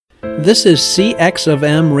This is CX of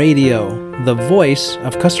M Radio, the voice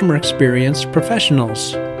of customer experience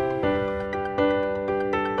professionals.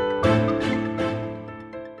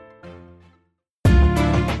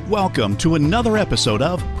 Welcome to another episode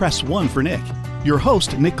of Press 1 for Nick. Your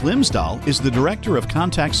host, Nick Glimsdahl, is the Director of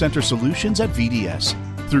Contact Center Solutions at VDS.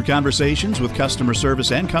 Through conversations with customer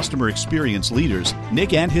service and customer experience leaders,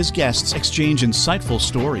 Nick and his guests exchange insightful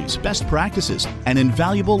stories, best practices, and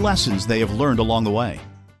invaluable lessons they have learned along the way.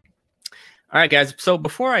 All right, guys. So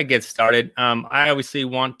before I get started, I obviously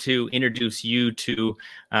want to introduce you to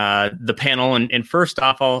the panel. And first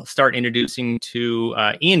off, I'll start introducing to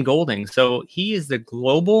Ian Golding. So he is the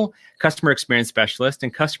Global Customer Experience Specialist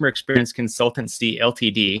and Customer Experience Consultancy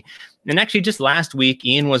Ltd. And actually, just last week,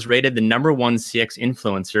 Ian was rated the #1 CX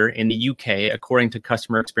influencer in the UK, according to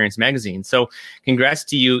Customer Experience Magazine. So congrats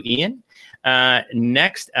to you, Ian.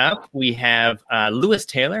 Next up, we have Lewis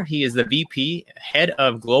Taylor. He is the VP, Head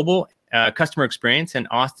of Global Customer Experience and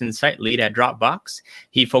Austin Site Lead at Dropbox.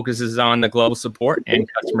 He focuses on the global support and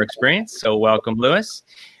customer experience. So welcome, Lewis.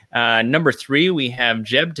 Number 3, we have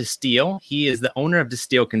Jeb DeSteel. He is the owner of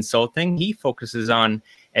DeSteel Consulting. He focuses on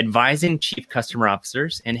advising chief customer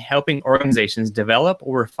officers and helping organizations develop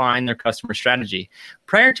or refine their customer strategy.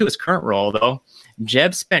 Prior to his current role, though,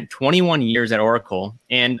 Jeb spent 21 years at Oracle,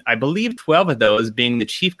 and I believe 12 of those being the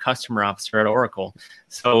chief customer officer at Oracle.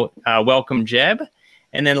 So welcome, Jeb.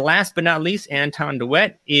 And then last but not least, Anton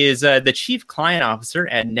DeWet is the Chief Client Officer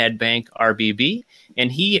at Nedbank RBB.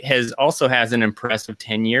 And he also has an impressive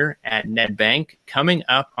tenure at Nedbank, coming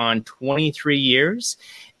up on 23 years.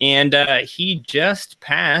 And he just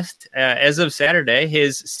passed, as of Saturday,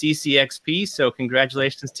 his CCXP. So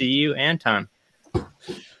congratulations to you, Anton.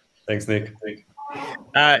 Thanks, Nick.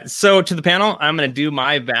 So to the panel, I'm going to do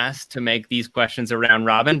my best to make these questions around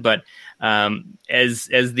Robin, but as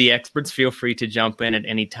the experts, feel free to jump in at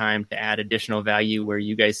any time to add additional value where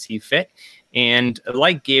you guys see fit. And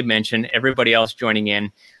like Gabe mentioned, everybody else joining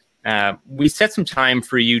in, we set some time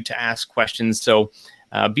for you to ask questions. So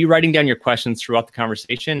be writing down your questions throughout the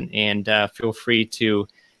conversation, and feel free to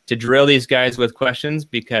drill these guys with questions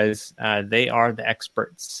because they are the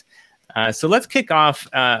experts. So let's kick off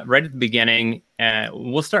right at the beginning.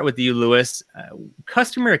 We'll start with you, Lewis.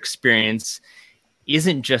 Customer experience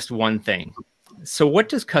isn't just one thing. So what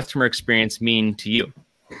does customer experience mean to you?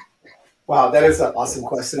 Wow, that is an awesome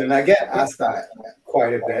question. And I get asked that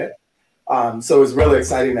quite a bit. So it's really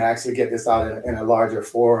exciting to actually get this out in a larger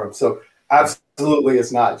forum. So absolutely,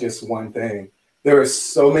 it's not just one thing. There are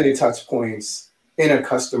so many touch points in a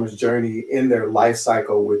customer's journey in their life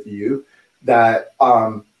cycle with you that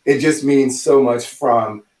it just means so much,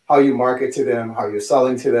 from how you market to them, how you're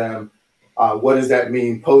selling to them. What does that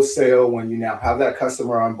mean post-sale when you now have that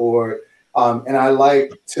customer on board? And I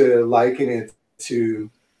like to liken it to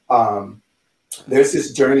there's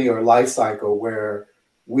this journey or life cycle where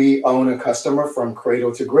we own a customer from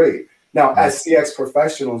cradle to grave. Now, as CX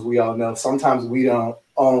professionals, we all know sometimes we don't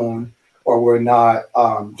own, or we're not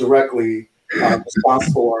directly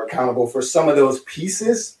responsible or accountable for some of those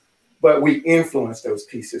pieces, but we influence those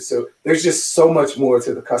pieces. So there's just so much more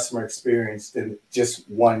to the customer experience than just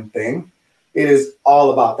one thing. It is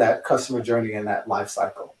all about that customer journey and that life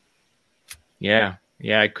cycle. Yeah,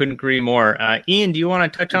 I couldn't agree more. Ian, do you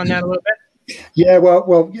want to touch on that a little bit? Yeah,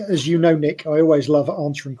 well, as you know, Nick, I always love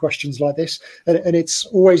answering questions like this. And it's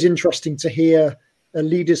always interesting to hear a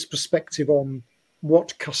leader's perspective on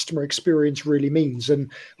what customer experience really means.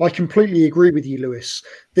 And I completely agree with you, Lewis.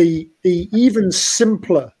 The even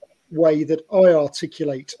simpler way that I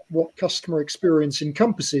articulate what customer experience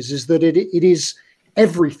encompasses is that it is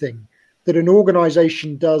everything that an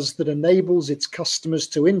organization does that enables its customers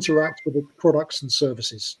to interact with its products and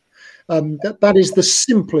services. That is the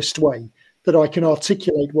simplest way that I can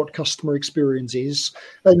articulate what customer experience is.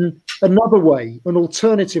 And another way, an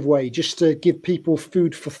alternative way, just to give people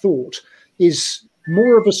food for thought, is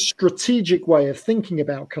more of a strategic way of thinking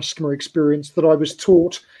about customer experience that I was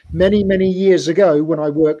taught many, many years ago when I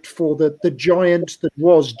worked for the giant that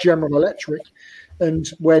was General Electric. And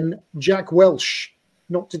when Jack Welch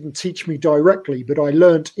didn't teach me directly, but I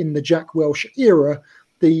learned in the Jack Welch era,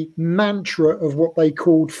 the mantra of what they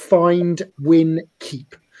called find, win,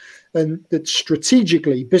 keep. And that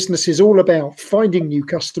strategically, business is all about finding new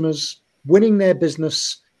customers, winning their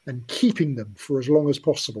business, and keeping them for as long as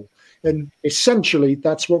possible. And essentially,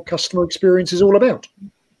 that's what customer experience is all about.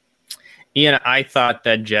 Ian, I thought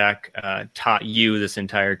that Jack taught you this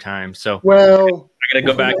entire time. So well, I got to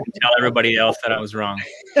go back and tell everybody else that I was wrong.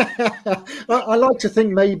 I like to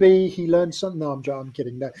think maybe he learned something. No, I'm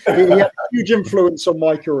kidding. No, he had a huge influence on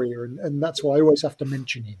my career, and that's why I always have to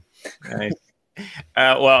mention him. Nice.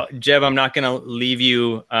 Well, Jeb, I'm not going to leave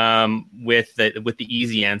you with the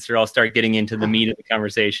easy answer. I'll start getting into the meat of the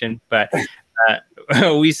conversation. But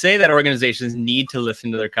we say that organizations need to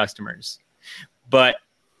listen to their customers. But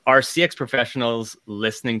are CX professionals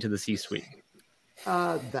listening to the C-suite?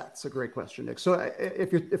 That's a great question, Nick. So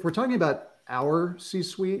if we're talking about our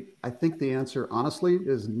C-suite, I think the answer, honestly,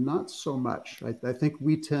 is not so much. I think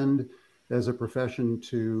we tend, as a profession,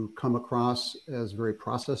 to come across as very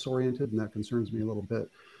process-oriented, and that concerns me a little bit.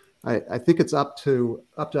 I think it's up to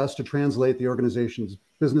us to translate the organization's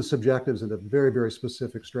business objectives into very, very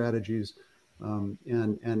specific strategies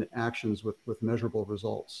and actions with measurable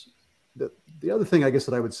results. The other thing, I guess,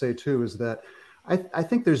 that I would say too is that I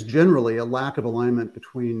think there's generally a lack of alignment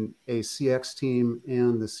between a CX team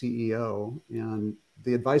and the CEO. And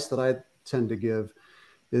the advice that I tend to give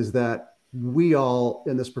is that we all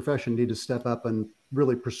in this profession need to step up and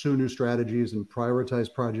really pursue new strategies and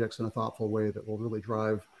prioritize projects in a thoughtful way that will really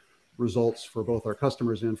drive results for both our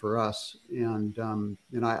customers and for us. And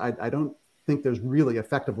I don't think there's really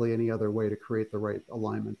effectively any other way to create the right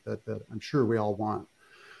alignment that I'm sure we all want.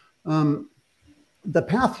 The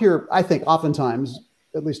path here, I think oftentimes,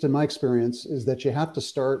 at least in my experience, is that you have to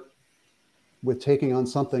start with taking on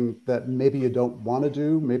something that maybe you don't want to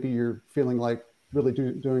do. Maybe you're feeling like really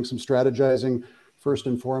doing some strategizing first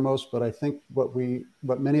and foremost. But I think what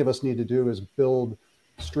many of us need to do is build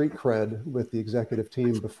street cred with the executive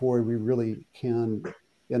team before we really can,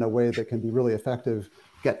 in a way that can be really effective,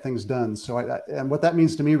 get things done. So, and what that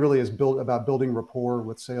means to me really is about building rapport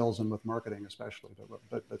with sales and with marketing, especially,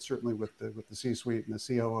 but certainly with the C-suite and the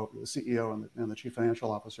CEO and the chief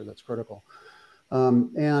financial officer. That's critical.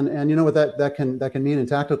 And you know what that can mean in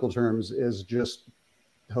tactical terms is just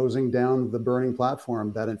hosing down the burning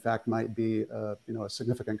platform that in fact might be a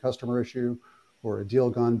significant customer issue or a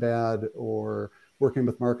deal gone bad, or working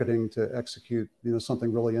with marketing to execute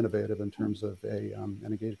something really innovative in terms of an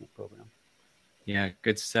engagement program. Yeah,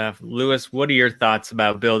 good stuff. Louis, what are your thoughts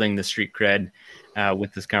about building the street cred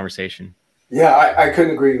with this conversation? Yeah, I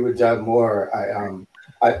couldn't agree with Jeb more.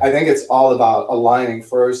 I think it's all about aligning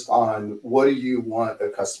first on what do you want the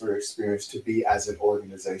customer experience to be as an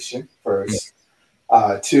organization first,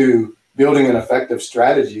 to building an effective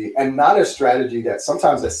strategy, and not a strategy that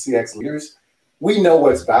sometimes as CX leaders, we know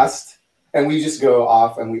what's best and we just go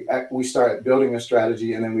off and we start building a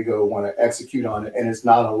strategy and then we go want to execute on it, and it's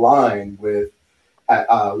not aligned with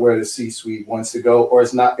where the C-suite wants to go, or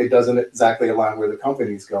it doesn't exactly align where the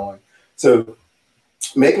company's going. So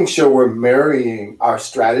making sure we're marrying our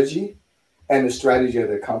strategy and the strategy of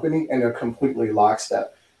the company, and they're completely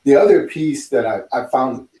lockstep. The other piece that I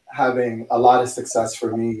found having a lot of success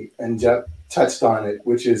for me, and Jeff touched on it,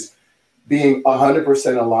 which is being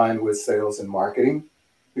 100% aligned with sales and marketing,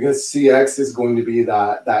 because CX is going to be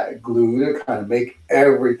that glue to kind of make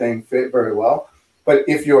everything fit very well. But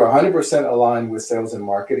if you're 100% aligned with sales and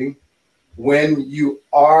marketing, when you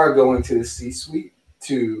are going to the C-suite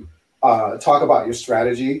to talk about your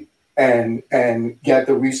strategy and get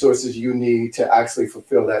the resources you need to actually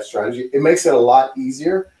fulfill that strategy, it makes it a lot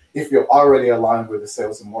easier if you're already aligned with the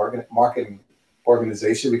sales and marketing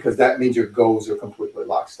organization, because that means your goals are completely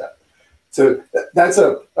lockstep. So that's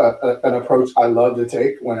an approach I love to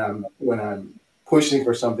take when I'm pushing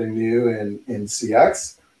for something new in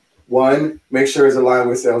CX. One, make sure it's aligned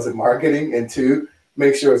with sales and marketing, and two,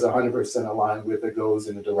 make sure it's 100% aligned with the goals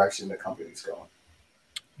and the direction the company's going.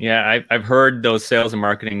 Yeah, I've heard those sales and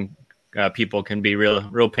marketing people can be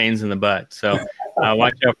real pains in the butt. So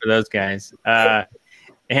watch out for those guys.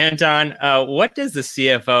 Anton, what does the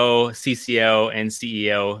CFO, CCO, and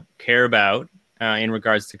CEO care about in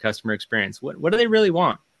regards to customer experience? What do they really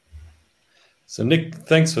want? So Nick,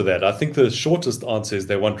 thanks for that. I think the shortest answer is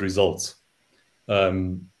they want results.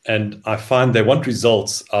 And I find they want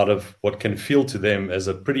results out of what can feel to them as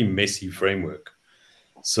a pretty messy framework.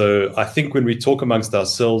 So I think when we talk amongst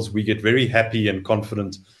ourselves, we get very happy and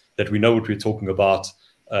confident that we know what we're talking about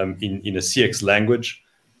in a CX language.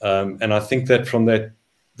 And I think that from that,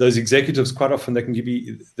 those executives quite often they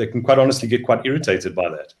can quite honestly get quite irritated by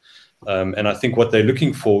that. And I think what they're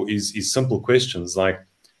looking for is simple questions like,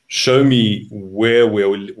 show me where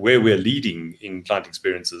we're leading in client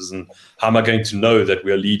experiences, and how am I going to know that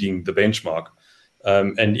we're leading the benchmark?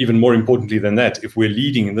 And even more importantly than that, if we're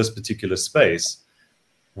leading in this particular space,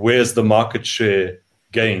 where's the market share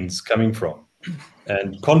gains coming from?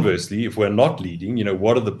 And conversely, if we're not leading,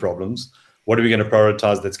 what are the problems? What are we going to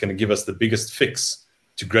prioritize that's going to give us the biggest fix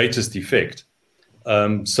to greatest effect?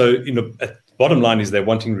 So, bottom line is they're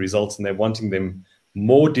wanting results, and they're wanting them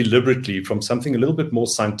more deliberately from something a little bit more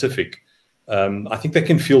scientific. I think they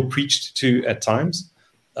can feel preached to at times,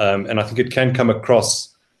 And I think it can come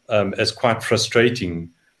across as quite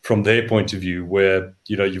frustrating from their point of view, where,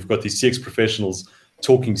 you've got these CX professionals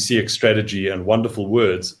talking CX strategy and wonderful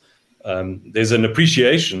words. There's an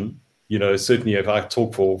appreciation, certainly if I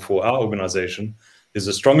talk for our organization, there's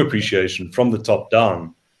a strong appreciation from the top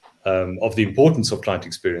down of the importance of client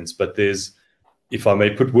experience. But there's, if I may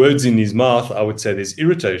put words in his mouth, I would say there's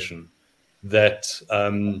irritation that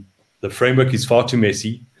the framework is far too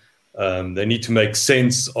messy. They need to make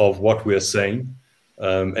sense of what we're saying.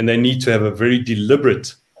 And they need to have a very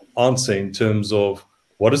deliberate answer in terms of,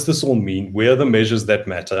 what does this all mean? Where are the measures that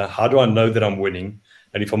matter? How do I know that I'm winning?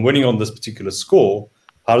 And if I'm winning on this particular score,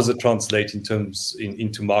 how does it translate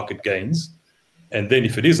into market gains? And then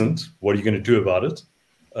if it isn't, what are you going to do about it?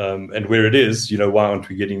 And where it is, why aren't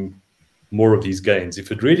we getting more of these gains?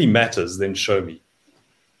 If it really matters, then show me.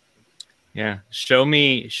 Yeah, show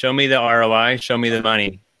me the ROI, show me the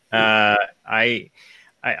money.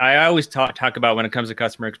 I always talk about, when it comes to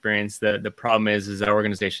customer experience, the problem is that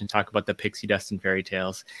organizations talk about the pixie dust and fairy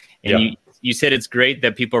tales. And you said it's great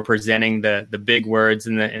that people are presenting the big words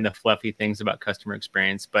and the fluffy things about customer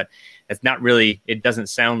experience, but it's not really, it doesn't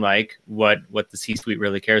sound like what the C-suite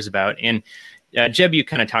really cares about. And Jeb, you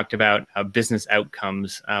kind of talked about business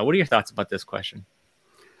outcomes. What are your thoughts about this question?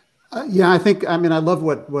 I love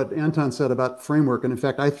what Anton said about framework. And in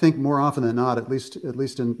fact, I think more often than not, at least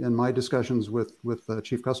in my discussions with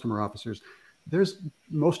chief customer officers, there's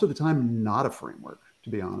most of the time not a framework, to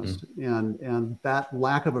be honest. And that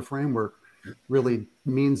lack of a framework really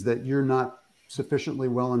means that you're not sufficiently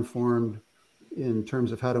well informed in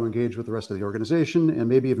terms of how to engage with the rest of the organization. And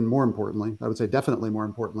maybe even more importantly, I would say definitely more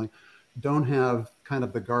importantly, don't have kind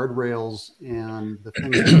of the guardrails and the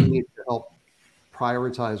things that you need to help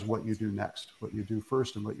prioritize what you do next, what you do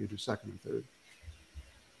first, and what you do second and third.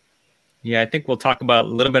 Yeah, I think we'll talk a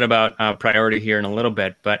little bit about priority here in a little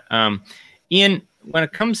bit. But Ian, when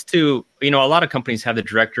it comes to, a lot of companies have the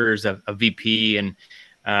directors of VP and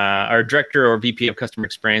or director or VP of customer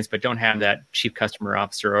experience, but don't have that chief customer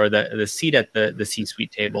officer or the seat at the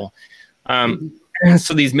C-suite table.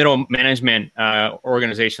 So these middle management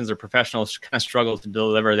organizations or professionals kind of struggle to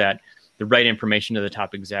deliver the right information to the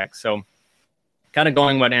top exec. So kind of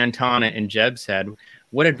going what Anton and Jeb said,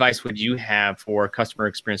 what advice would you have for customer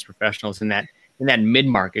experience professionals in that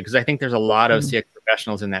mid-market? Because I think there's a lot of CX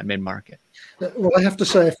professionals in that mid-market. Well, I have to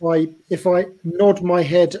say, if I nod my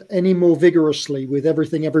head any more vigorously with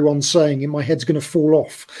everything everyone's saying, my head's going to fall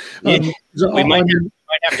off. We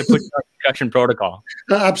might have to put on discussion protocol.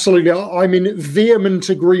 Absolutely. I'm in vehement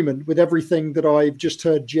agreement with everything that I've just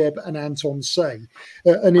heard Jeb and Anton say.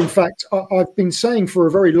 And in fact, I've been saying for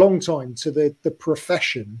a very long time to the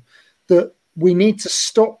profession that we need to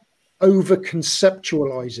stop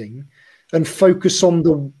over-conceptualizing and focus on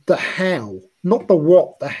the how, not the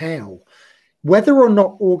what, the how. Whether or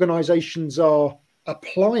not organizations are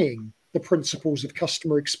applying the principles of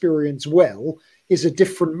customer experience well is a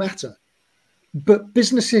different matter. But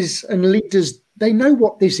businesses and leaders, they know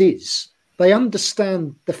what this is. They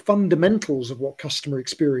understand the fundamentals of what customer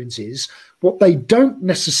experience is. What they don't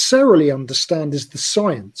necessarily understand is the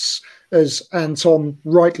science, as Anton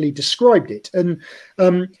rightly described it. And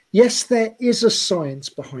yes, there is a science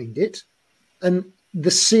behind it. And the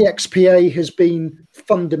CXPA has been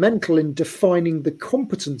fundamental in defining the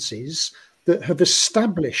competencies that have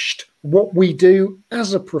established what we do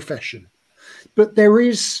as a profession. But there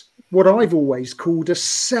is what I've always called a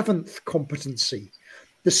seventh competency.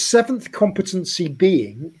 The seventh competency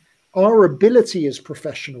being our ability as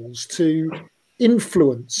professionals to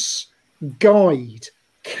influence, guide,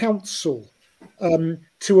 counsel,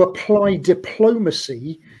 to apply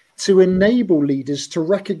diplomacy to enable leaders to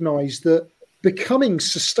recognize that becoming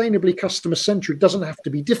sustainably customer-centric doesn't have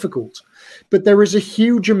to be difficult, but there is a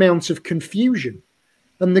huge amount of confusion.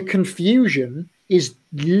 And the confusion is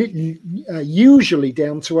usually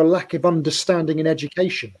down to a lack of understanding and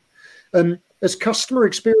education. As customer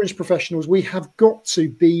experience professionals, we have got to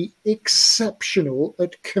be exceptional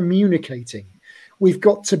at communicating. We've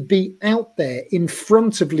got to be out there in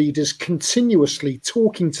front of leaders continuously,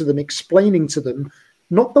 talking to them, explaining to them,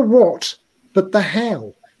 not the what, but the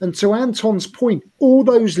how. And to Anton's point, all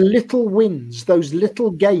those little wins, those little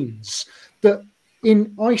gains that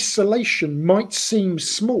in isolation might seem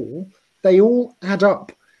small, they all add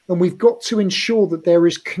up. And we've got to ensure that there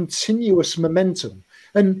is continuous momentum.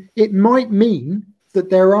 And it might mean that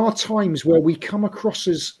there are times where we come across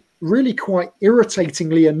as really quite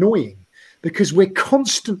irritatingly annoying because we're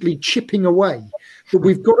constantly chipping away. But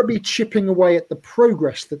we've got to be chipping away at the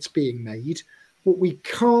progress that's being made. What we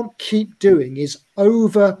can't keep doing is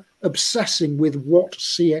over obsessing with what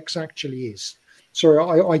CX actually is.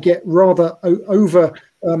 I get rather over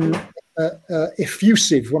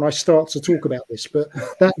effusive when I start to talk about this, but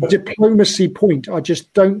that diplomacy point, I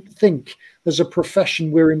just don't think as a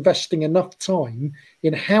profession we're investing enough time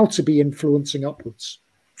in how to be influencing upwards.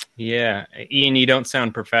 Yeah, Ian, you don't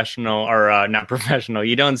sound professional, or not professional.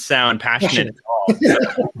 You don't sound passionate at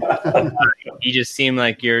all. You just seem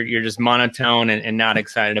like you're just monotone and not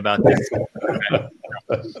excited about this.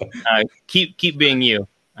 Keep being you.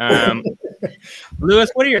 Lewis,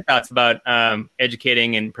 what are your thoughts about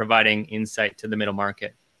educating and providing insight to the middle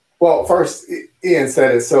market? Well, first, Ian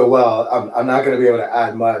said it so well. I'm not going to be able to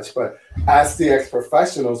add much, but as CX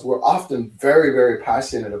professionals, we're often very, very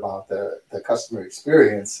passionate about the customer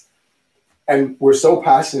experience. And we're so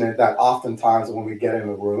passionate that oftentimes when we get in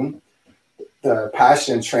a room, the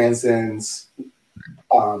passion transcends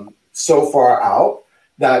so far out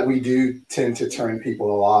that we do tend to turn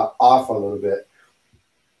people off a little bit.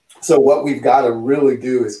 So what we've got to really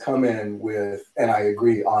do is come in with, and I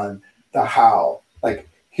agree on the how, like,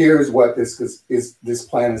 here's what this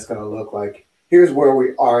plan is going to look like. Here's where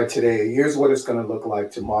we are today. Here's what it's going to look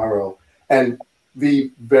like tomorrow. And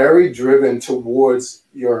be very driven towards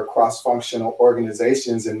your cross-functional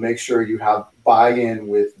organizations and make sure you have buy-in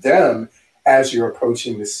with them as you're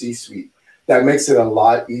approaching the C-suite. That makes it a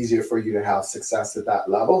lot easier for you to have success at that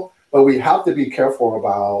level. But we have to be careful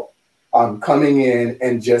about coming in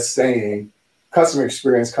and just saying, customer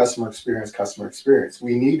experience, customer experience, customer experience.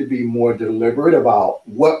 We need to be more deliberate about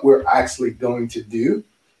what we're actually going to do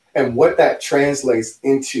and what that translates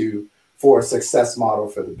into for a success model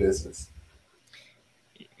for the business.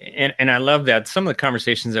 And I love that. Some of the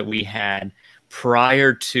conversations that we had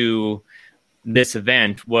prior to this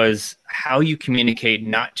event was how you communicate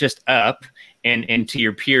not just up and to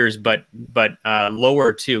your peers, but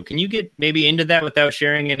lower too. Can you get maybe into that without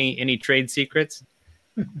sharing any trade secrets?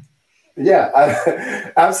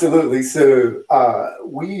 Yeah, absolutely. So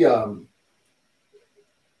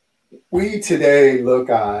we today look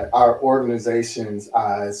at our organizations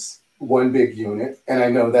as one big unit. And I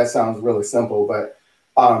know that sounds really simple, but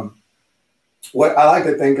what I like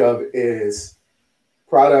to think of is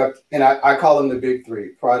product, and I call them the big three: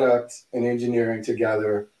 product and engineering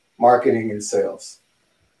together, marketing and sales.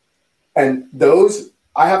 And those,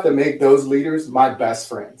 I have to make those leaders my best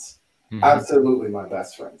friends. Mm-hmm. Absolutely my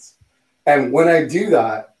best friends. And when I do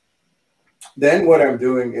that, then what I'm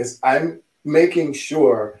doing is I'm making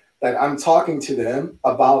sure that I'm talking to them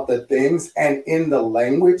about the things and in the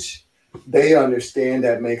language they understand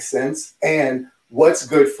that makes sense and what's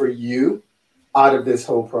good for you out of this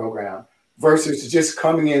whole program versus just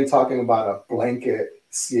coming in talking about a blanket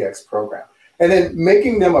CX program. And then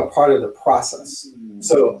making them a part of the process.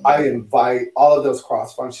 So I invite all of those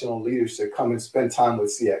cross-functional leaders to come and spend time with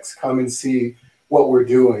CX, come and see what we're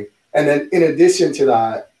doing. And then in addition to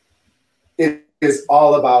that, it is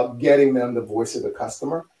all about getting them the voice of the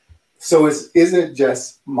customer. So it isn't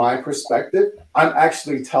just my perspective. I'm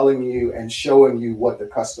actually telling you and showing you what the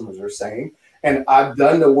customers are saying. And I've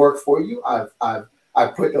done the work for you.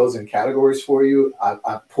 I've put those in categories for you.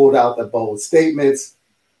 I've pulled out the bold statements.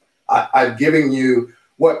 I've given you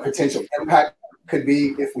what potential impact could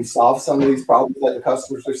be if we solve some of these problems that the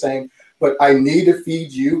customers are saying. But I need to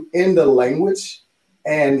feed you in the language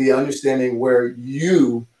and the understanding where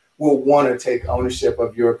you will want to take ownership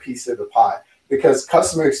of your piece of the pie. Because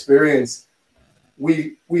customer experience,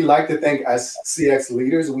 we like to think as CX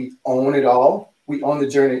leaders, we own it all. We own the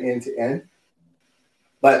journey end to end.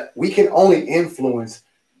 But we can only influence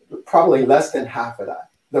probably less than half of that.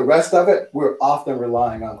 The rest of it, we're often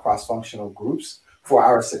relying on cross-functional groups for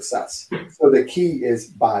our success. So the key is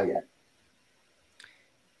buy-in.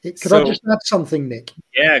 Could I just add something, Nick?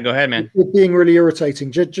 Yeah, go ahead, man. It's being really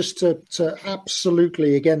irritating. Just to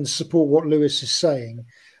absolutely, again, support what Lewis is saying.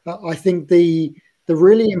 I think the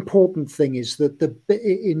really important thing is that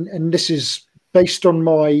and this is based on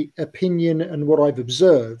my opinion and what I've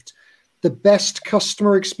observed, the best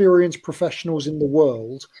customer experience professionals in the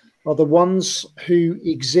world are the ones who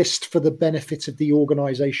exist for the benefit of the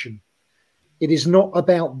organization. It is not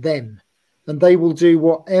about them. And they will do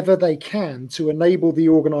whatever they can to enable the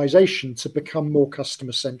organization to become more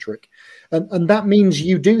customer centric. And that means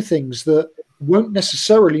you do things that won't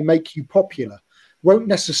necessarily make you popular, won't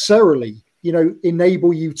necessarily,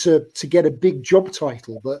 enable you to get a big job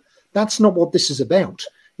title. But that's not what this is about.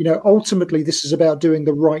 Ultimately, this is about doing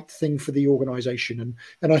the right thing for the organization.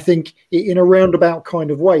 And I think in a roundabout kind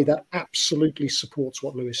of way, that absolutely supports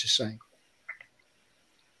what Lewis is saying.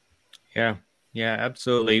 Yeah,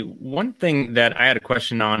 absolutely. One thing that I had a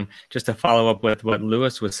question on, just to follow up with what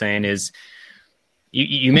Lewis was saying, is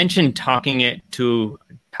You mentioned talking to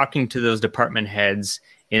those department heads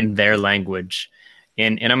in their language.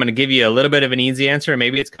 And I'm going to give you a little bit of an easy answer.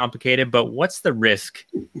 Maybe it's complicated, but what's the risk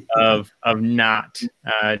of not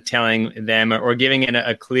telling them or giving it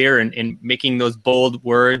a clear and making those bold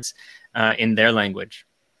words in their language?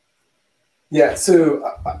 Yeah, so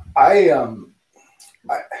I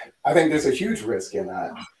think there's a huge risk in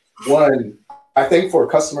that. One, I think for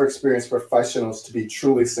customer experience professionals to be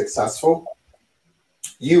truly successful,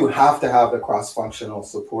 you have to have the cross-functional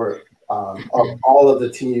support of all of the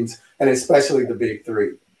teams, and especially the big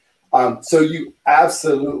three. So you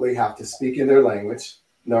absolutely have to speak in their language,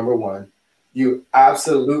 number one. You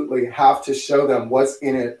absolutely have to show them what's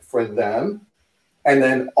in it for them, and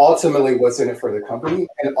then ultimately what's in it for the company,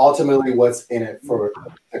 and ultimately what's in it for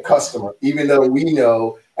the customer. Even though we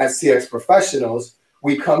know as CX professionals,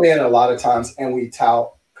 we come in a lot of times and we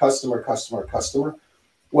tout customer.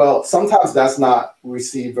 Well, sometimes that's not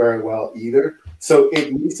received very well either. So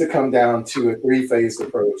it needs to come down to a three-phase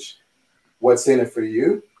approach. What's in it for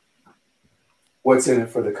you? What's in it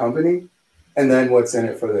for the company? And then what's in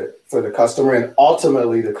it for the customer? And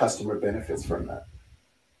ultimately, the customer benefits from that.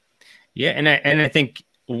 Yeah, and I think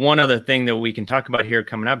one other thing that we can talk about here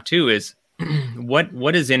coming up too is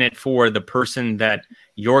what is in it for the person that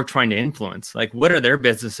you're trying to influence? Like, what are their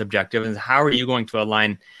business objectives, and how are you going to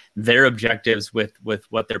align their objectives with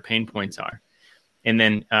what their pain points are? And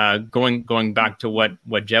then going back to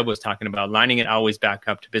what Jeb was talking about, lining it always back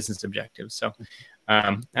up to business objectives. So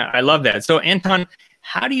I love that. So Anton,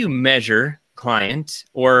 how do you measure client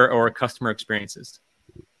or customer experiences?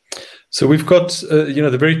 So we've got,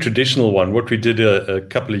 the very traditional one. What we did a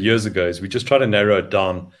couple of years ago is we just try to narrow it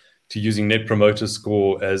down to using Net Promoter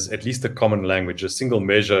Score as at least a common language, a single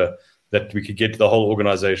measure that we could get the whole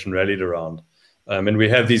organization rallied around. And we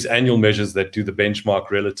have these annual measures that do the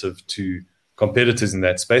benchmark relative to competitors in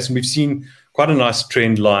that space. And we've seen quite a nice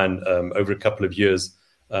trend line over a couple of years,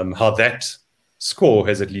 how that score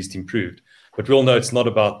has at least improved. But we all know it's not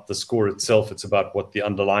about the score itself. It's about what the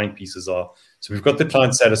underlying pieces are. So we've got the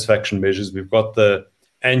client satisfaction measures. We've got the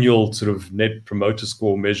annual sort of Net Promoter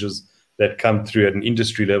Score measures that come through at an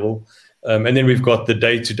industry level. And then we've got the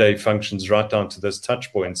day-to-day functions right down to those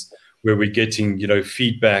touch points where we're getting,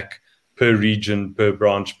 feedback per region, per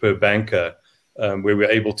branch, per banker, where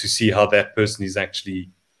we're able to see how that person is actually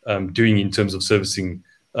doing in terms of servicing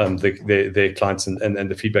their clients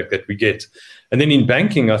and the feedback that we get. And then in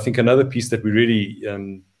banking, I think another piece that we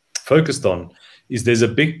really focused on is there's a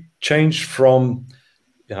big change from,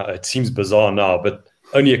 it seems bizarre now, but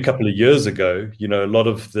only a couple of years ago, a lot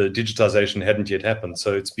of the digitization hadn't yet happened.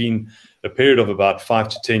 So it's been a period of about 5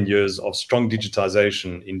 to 10 years of strong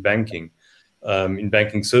digitization in banking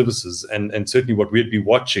services. And certainly what we'd be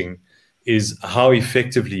watching is how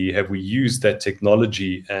effectively have we used that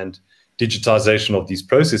technology and digitization of these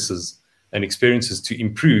processes and experiences to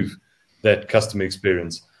improve that customer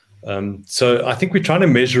experience. So I think we're trying to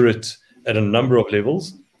measure it at a number of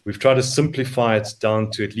levels. We've tried to simplify it down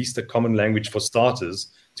to at least a common language for starters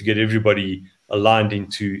to get everybody aligned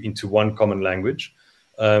into one common language.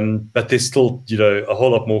 But there's still, a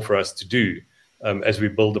whole lot more for us to do as we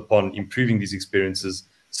build upon improving these experiences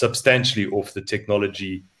substantially off the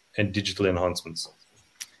technology and digital enhancements.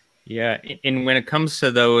 Yeah, and when it comes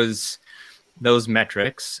to those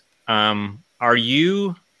metrics, are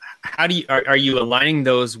you aligning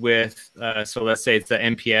those with? So let's say it's the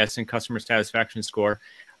NPS and customer satisfaction score.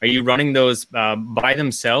 Are you running those by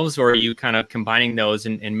themselves, or are you kind of combining those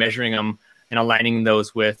and measuring them and aligning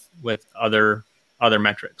those with other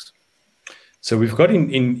metrics? So we've got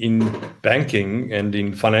in banking and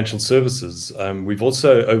in financial services, we've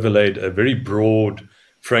also overlaid a very broad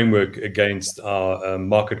framework against our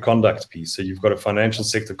market conduct piece. So you've got a financial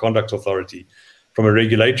sector conduct authority from a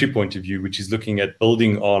regulatory point of view, which is looking at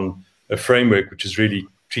building on a framework which is really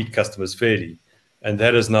treat customers fairly. And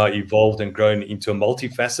that has now evolved and grown into a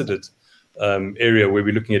multifaceted area where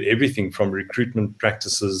we're looking at everything from recruitment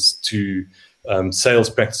practices to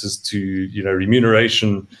sales practices to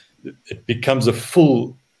remuneration. It becomes a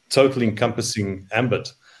full, total encompassing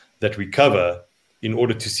ambit that we cover in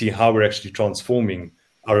order to see how we're actually transforming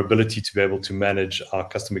our ability to be able to manage our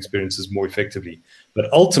customer experiences more effectively.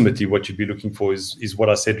 But ultimately, what you'd be looking for is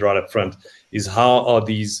what I said right up front, is how are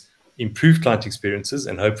these improved client experiences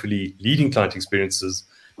and hopefully leading client experiences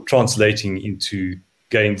translating into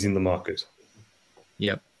gains in the market.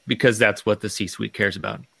 Yep, because that's what the C-suite cares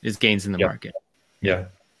about, is gains in the market. Yeah.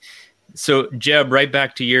 So Jeb, right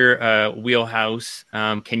back to your wheelhouse.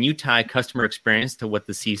 Can you tie customer experience to what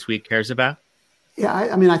the C-suite cares about? Yeah,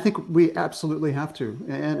 I think we absolutely have to.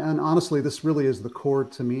 And honestly, this really is the core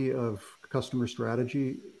to me of customer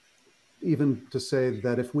strategy, even to say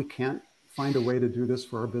that if we can't find a way to do this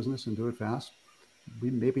for our business and do it fast, we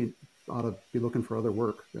maybe ought to be looking for other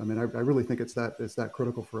work. I mean, I really think it's that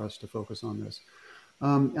critical for us to focus on this.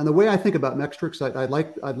 And the way I think about metrics, I'd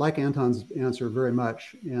like Anton's answer very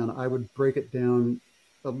much, and I would break it down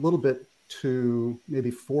a little bit to maybe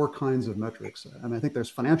 4 kinds of metrics. I mean, I think there's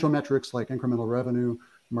financial metrics like incremental revenue,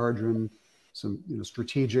 margin, some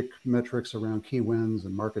strategic metrics around key wins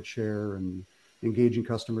and market share, and engaging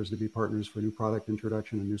customers to be partners for new product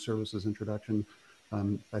introduction and new services introduction.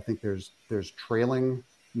 I think there's trailing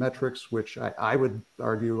metrics, which I would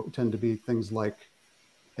argue tend to be things like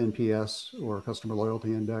NPS or customer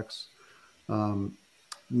loyalty index.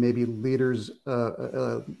 Maybe leading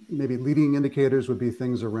indicators would be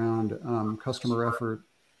things around customer effort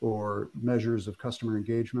or measures of customer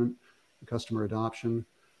engagement, customer adoption.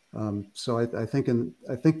 So I think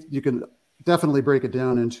you can definitely break it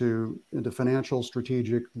down into financial,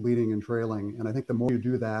 strategic, leading, and trailing. And I think the more you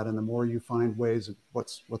do that, and the more you find ways,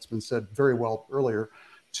 what's been said very well earlier,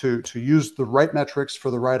 to use the right metrics for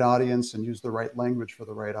the right audience and use the right language for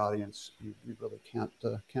the right audience, you really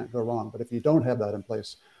can't go wrong. But if you don't have that in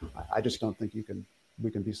place, I just don't think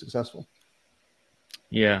we can be successful.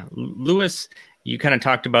 Yeah, Louis, you kind of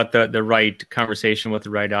talked about the right conversation with the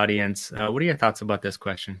right audience. What are your thoughts about this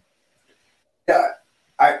question? Yeah,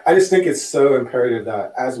 I just think it's so imperative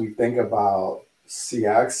that as we think about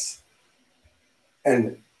CX,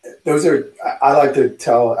 and those are, I like to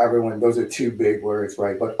tell everyone, those are 2 big words,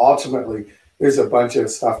 right? But ultimately, there's a bunch of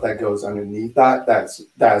stuff that goes underneath that's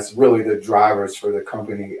really the drivers for the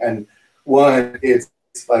company. And one, it's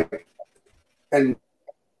like, and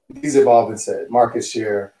these have all been said: market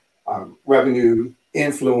share, revenue,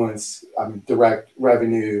 influence, direct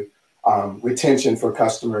revenue, retention for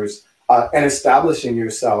customers, and establishing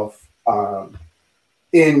yourself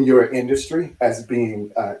in your industry as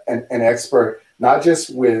being an expert, not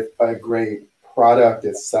just with a great product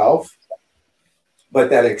itself, but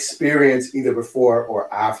that experience either before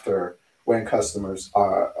or after, when customers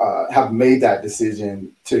have made that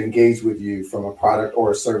decision to engage with you from a product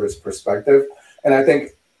or a service perspective. And I think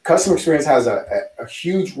customer experience has a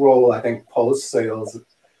huge role, I think, post-sales,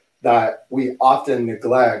 that we often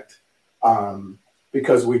neglect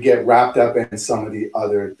because we get wrapped up in some of the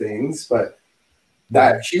other things. But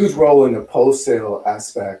that huge role in the post-sale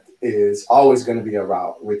aspect is always going to be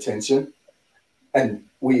about retention. And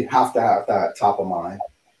we have to have that top of mind,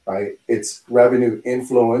 right? It's revenue,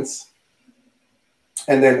 influence.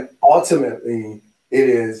 And then ultimately, it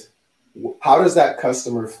is, how does that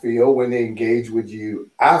customer feel when they engage with you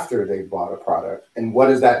after they bought a product? And what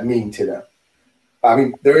does that mean to them? I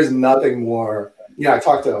mean, there is nothing more, I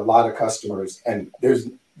talk to a lot of customers, and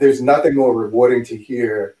there's nothing more rewarding to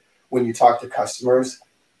hear when you talk to customers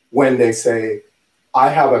when they say, I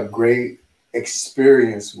have a great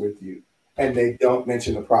experience with you, and they don't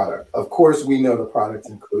mention the product. Of course, we know the product's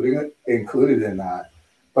included in that,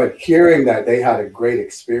 but hearing that they had a great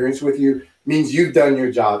experience with you means you've done your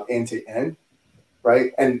job end to end,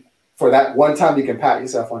 right? And for that one time, you can pat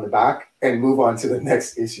yourself on the back and move on to the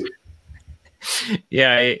next issue.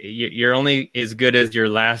 Yeah, you're only as good as your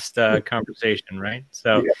last conversation, right?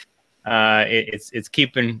 So it's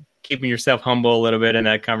keeping yourself humble a little bit in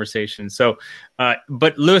that conversation. So,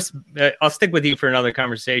 but Louis, I'll stick with you for another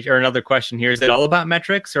conversation or another question here. Is it all about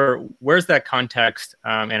metrics, or where's that context,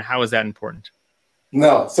 and how is that important?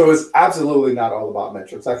 No, so it's absolutely not all about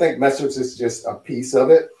metrics. I think metrics is just a piece of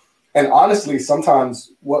it. And honestly,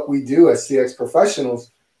 sometimes what we do as CX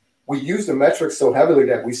professionals, we use the metrics so heavily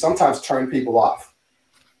that we sometimes turn people off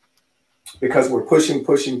because we're pushing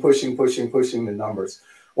the numbers.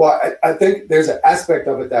 Well, I think there's an aspect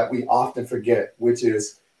of it that we often forget, which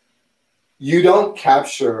is you don't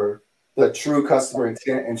capture the true customer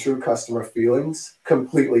intent and true customer feelings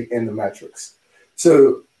completely in the metrics.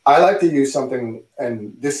 So I like to use something,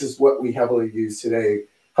 and this is what we heavily use today,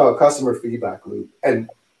 called customer feedback loop. And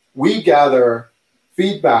we gather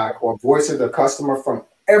feedback or voice of the customer from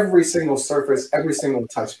every single surface, every single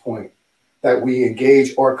touch point that we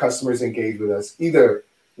engage or customers engage with us, either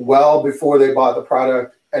well before they bought the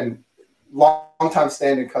product and long time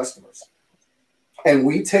standing customers. And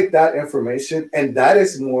we take that information, and that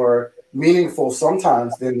is more meaningful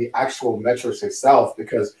sometimes than the actual metrics itself,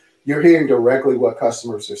 because you're hearing directly what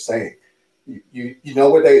customers are saying. You know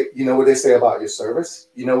what they say about your service.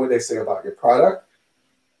 You know what they say about your product.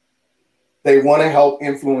 They want to help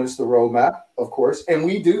influence the roadmap, of course, and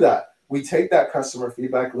we do that. We take that customer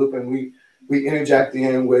feedback loop and we interject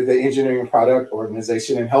in with the engineering product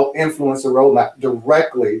organization and help influence the roadmap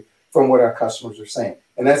directly from what our customers are saying.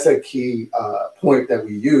 And that's a key point that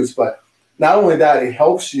we use. But Not only that, it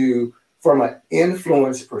helps you from an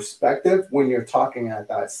influence perspective when you're talking at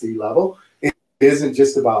that C level. It isn't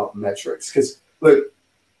just about metrics, because look,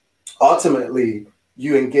 ultimately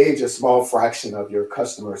you engage a small fraction of your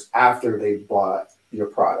customers after they bought your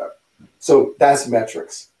product. So that's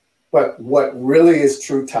metrics. But what really is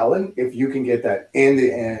true telling, if you can get that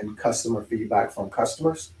end-to-end customer feedback from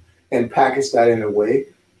customers and package that in a way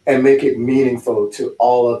and make it meaningful to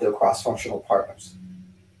all of the cross-functional partners.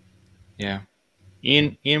 Yeah.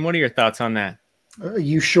 Ian, what are your thoughts on that? Are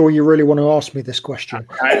you sure you really want to ask me this question?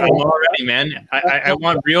 I'm already, man. I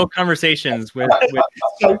want real conversations with.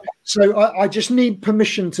 So I just need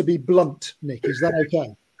permission to be blunt, Nick. Is that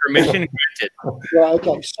okay? Permission granted. Right.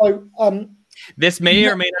 Okay. So this may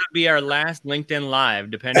or may not be our last LinkedIn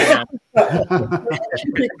Live, depending on.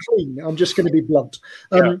 Keep it clean. I'm just going to be blunt.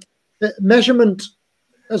 Measurement,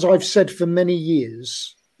 as I've said for many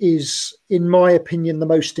years, is, in my opinion, the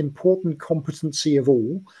most important competency of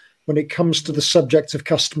all when it comes to the subject of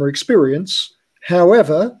customer experience.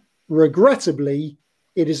 However, regrettably,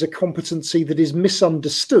 it is a competency that is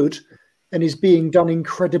misunderstood and is being done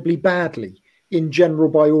incredibly badly in general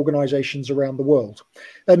by organizations around the world.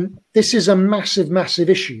 And this is a massive, massive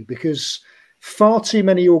issue, because far too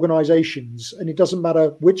many organizations, and it doesn't matter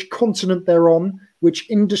which continent they're on, which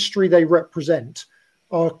industry they represent,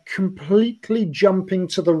 are completely jumping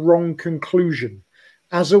to the wrong conclusion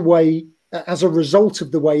as a result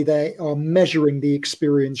of the way they are measuring the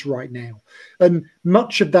experience right now. And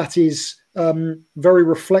much of that is very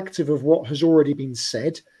reflective of what has already been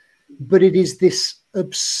said, but it is this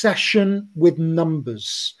obsession with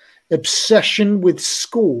numbers, obsession with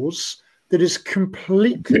scores that is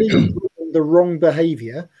completely the wrong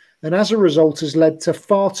behavior, and as a result has led to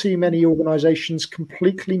far too many organizations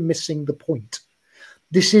completely missing the point.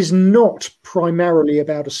 This is not primarily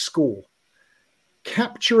about a score.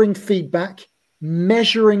 Capturing feedback,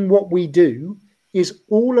 measuring what we do, is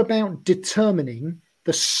all about determining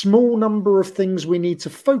the small number of things we need to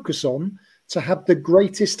focus on to have the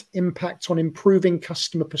greatest impact on improving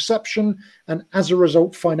customer perception and, as a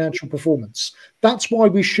result, financial performance. That's why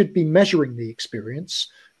we should be measuring the experience,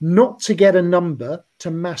 not to get a number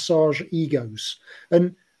to massage egos.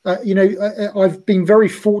 And I've been very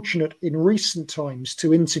fortunate in recent times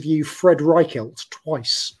to interview Fred Reichelt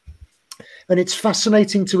twice. And it's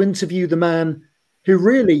fascinating to interview the man who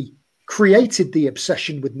really created the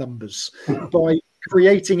obsession with numbers by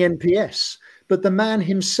creating NPS. But the man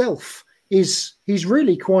himself he's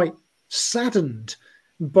really quite saddened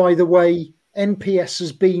by the way NPS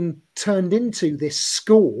has been turned into this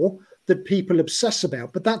score that people obsess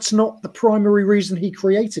about. But that's not the primary reason he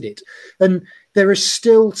created it. And there are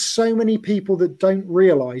still so many people that don't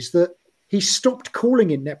realize that he stopped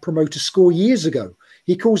calling it Net Promoter Score years ago.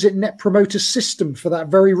 He calls it Net Promoter System for that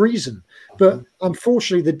very reason. But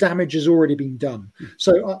unfortunately, the damage has already been done.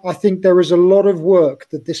 So I think there is a lot of work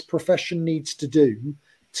that this profession needs to do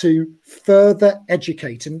to further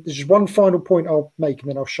educate. And there's just one final point I'll make, and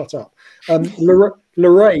then I'll shut up.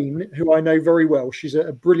 Lorraine, who I know very well, she's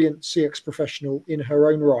a brilliant CX professional in her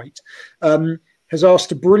own right, has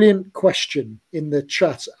asked a brilliant question in the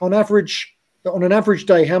chat. On an average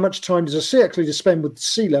day, how much time does a CX leader spend with the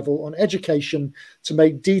C-level on education to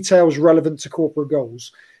make details relevant to corporate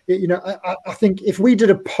goals? I think if we did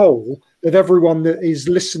a poll of everyone that is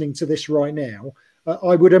listening to this right now,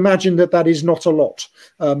 I would imagine that is not a lot,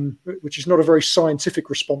 which is not a very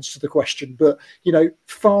scientific response to the question. But,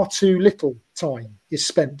 far too little time is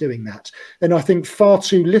spent doing that. And I think far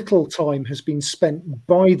too little time has been spent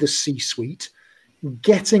by the C-suite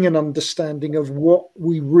getting an understanding of what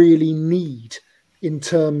we really need in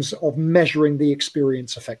terms of measuring the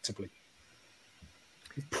experience effectively.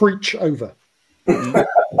 Preach over.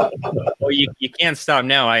 Well, you can't stop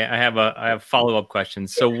now. I have follow-up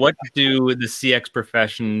questions. So what do the CX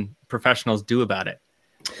professionals do about it?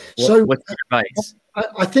 What's your advice?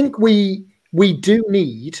 I think we do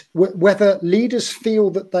need, whether leaders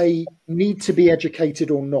feel that they need to be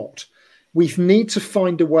educated or not, we need to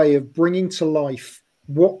find a way of bringing to life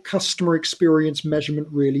what customer experience measurement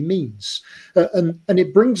really means. And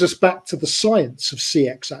it brings us back to the science of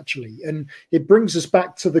CX, actually. And it brings us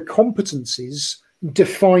back to the competencies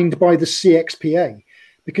defined by the CXPA,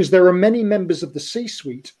 because there are many members of the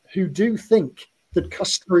C-suite who do think that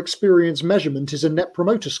customer experience measurement is a net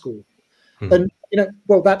promoter score. And,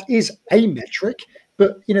 that is a metric,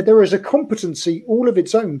 but, there is a competency all of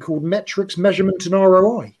its own called metrics, measurement, and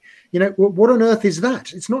ROI. What on earth is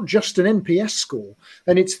that? It's not just an NPS score.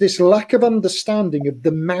 And it's this lack of understanding of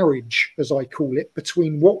the marriage, as I call it,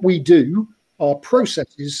 between what we do, our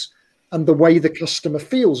processes, and the way the customer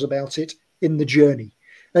feels about it in the journey.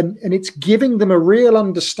 And it's giving them a real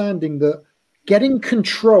understanding that getting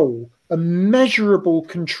control, a measurable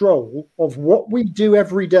control of what we do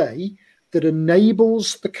every day that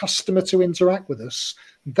enables the customer to interact with us,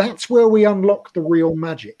 that's where we unlock the real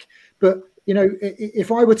magic. But, you know,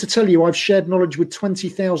 if I were to tell you I've shared knowledge with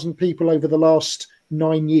 20,000 people over the last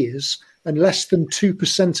 9 years, and less than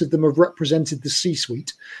 2% of them have represented the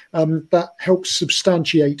C-suite, that helps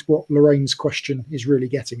substantiate what Lorraine's question is really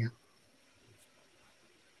getting at.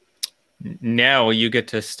 Now you get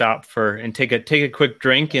to stop and take a quick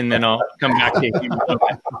drink, and then I'll come back to you.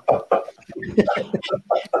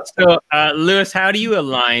 So, Lewis, how do you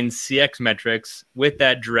align CX metrics with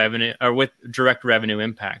that revenue or with direct revenue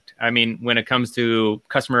impact? I mean, when it comes to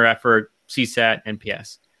customer effort, CSAT,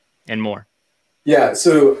 NPS, and more. Yeah,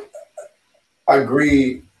 so I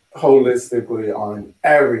agree holistically on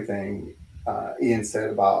everything Ian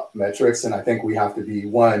said about metrics, and I think we have to be,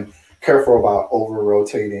 one, careful about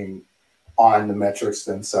over-rotating on the metrics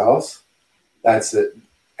themselves. That's it.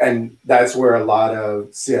 And that's where a lot of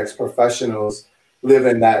CX professionals live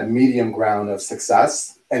in that medium ground of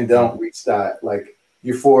success and don't reach that like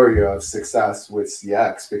euphoria of success with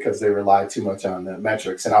CX because they rely too much on the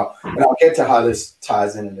metrics. And I'll get to how this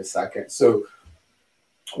ties in a second. So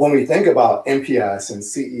when we think about NPS and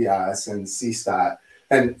CES and CSAT,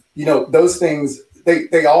 and you know, those things,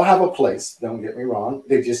 they all have a place, don't get me wrong.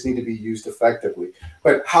 They just need to be used effectively.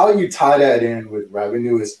 But how you tie that in with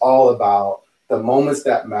revenue is all about the moments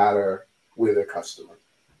that matter with a customer.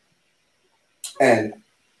 And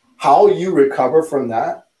how you recover from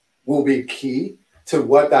that will be key to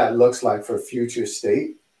what that looks like for future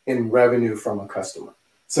state in revenue from a customer.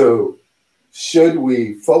 So should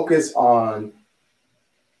we focus on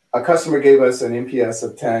a customer gave us an NPS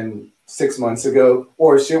of 10 6 months ago,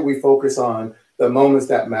 or should we focus on the moments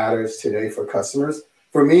that matters today for customers?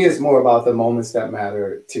 For me, it's more about the moments that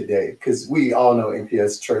matter today, because we all know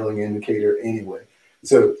NPS trailing indicator anyway.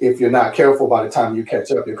 So if you're not careful, by the time you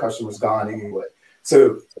catch up, your customer's gone anyway.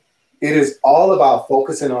 So it is all about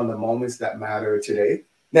focusing on the moments that matter today.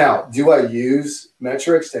 Now, do I use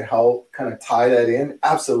metrics to help kind of tie that in?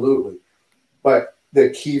 Absolutely. But the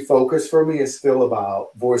key focus for me is still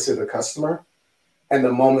about voice of the customer and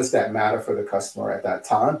the moments that matter for the customer at that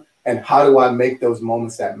time. And how do I make those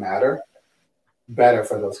moments that matter better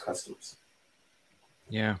for those customers?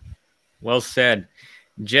 Yeah, well said.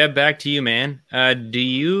 Jeb, back to you, man.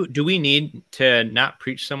 Do we need to not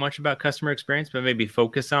preach so much about customer experience, but maybe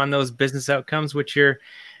focus on those business outcomes, which you're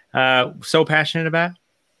so passionate about?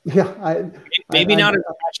 Yeah, maybe not as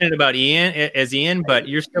passionate about Ian, but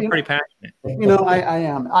you're still pretty passionate. You know, I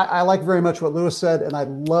am. I like very much what Lewis said, and I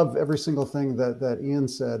love every single thing that Ian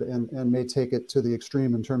said, and may take it to the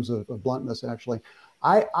extreme in terms of bluntness. Actually,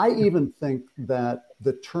 I even think that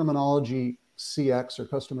the terminology CX or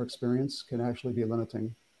customer experience can actually be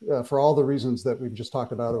limiting for all the reasons that we've just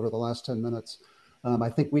talked about over the last 10 minutes. I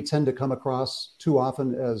think we tend to come across too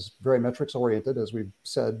often as very metrics oriented, as we've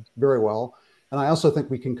said very well. And I also think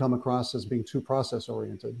we can come across as being too process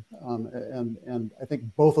oriented. And I think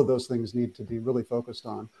both of those things need to be really focused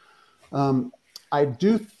on. I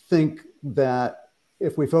do think that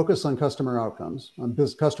if we focus on customer outcomes, on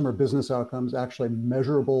customer business outcomes, actually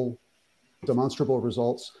measurable, demonstrable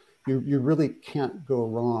results, you really can't go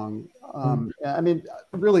wrong. I mean,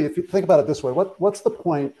 really, if you think about it this way, what's the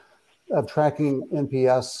point of tracking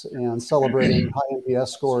NPS and celebrating high NPS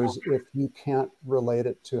scores if you can't relate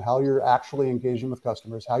it to how you're actually engaging with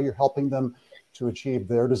customers, how you're helping them to achieve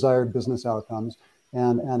their desired business outcomes,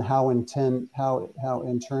 and how in turn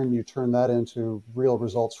you turn that into real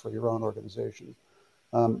results for your own organization.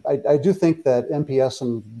 I do think that NPS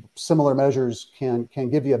and similar measures can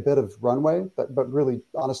give you a bit of runway, but really,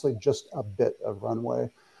 honestly, just a bit of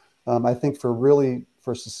runway. I think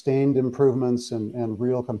for sustained improvements and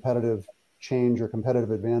real competitive change or competitive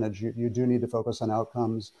advantage, you do need to focus on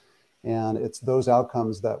outcomes, and it's those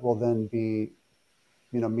outcomes that will then be,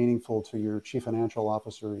 meaningful to your chief financial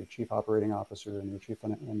officer, your chief operating officer, and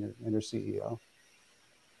your CEO.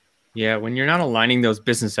 Yeah, when you're not aligning those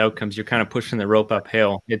business outcomes, you're kind of pushing the rope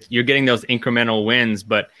uphill. You're getting those incremental wins,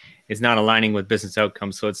 but it's not aligning with business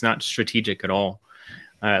outcomes, so it's not strategic at all.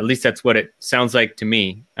 At least that's what it sounds like to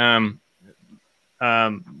me.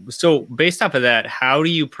 So based off of that, how do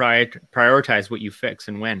you prioritize what you fix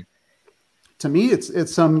and when? To me,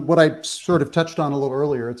 it's what I sort of touched on a little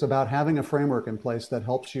earlier. It's about having a framework in place that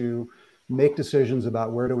helps you make decisions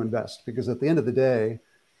about where to invest, because at the end of the day,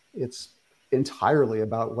 it's entirely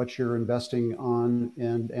about what you're investing on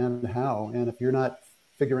and how. And if you're not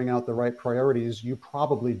figuring out the right priorities, you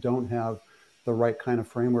probably don't have the right kind of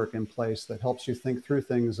framework in place that helps you think through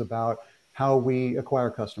things about how we acquire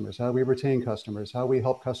customers, how we retain customers, how we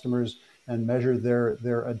help customers and measure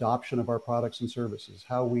their adoption of our products and services,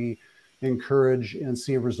 how we encourage and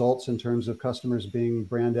see results in terms of customers being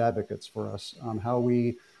brand advocates for us, how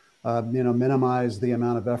we minimize the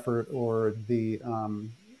amount of effort or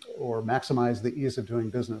maximize the ease of doing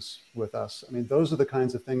business with us. I mean, those are the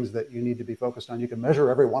kinds of things that you need to be focused on. You can measure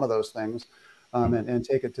every one of those things and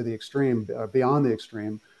take it to the extreme, beyond the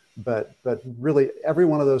extreme. But really, every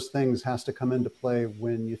one of those things has to come into play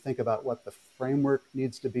when you think about what the framework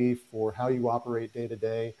needs to be for how you operate day to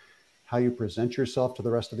day, how you present yourself to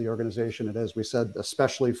the rest of the organization. And as we said,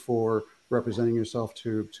 especially for representing yourself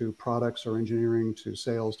to products or engineering, to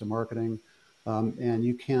sales, to marketing. And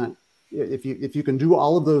you can't, if you can do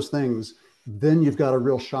all of those things, then you've got a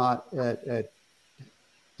real shot at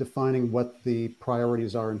defining what the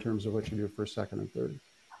priorities are in terms of what you do first, second, and third.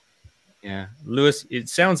 Yeah. Louis, it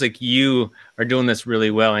sounds like you are doing this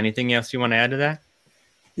really well. Anything else you want to add to that?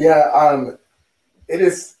 Yeah, it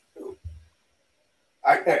is.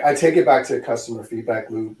 I take it back to customer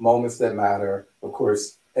feedback loop, moments that matter, of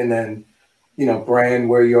course, and then, brand,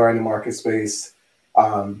 where you are in the market space,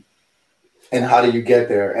 and how do you get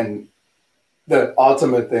there? And the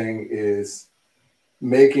ultimate thing is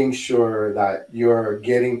making sure that you're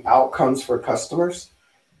getting outcomes for customers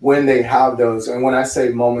when they have those. And when I say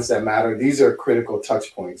moments that matter, these are critical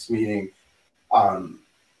touch points, meaning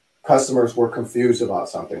customers were confused about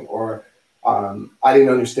something, or I didn't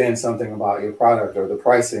understand something about your product or the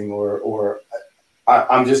pricing, or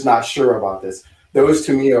I'm just not sure about this. Those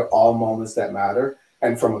to me are all moments that matter.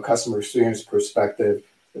 And from a customer experience perspective,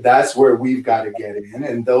 that's where we've got to get in.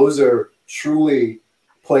 And those are truly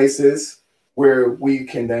places where we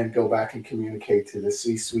can then go back and communicate to the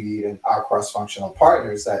C-suite and our cross-functional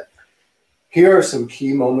partners that here are some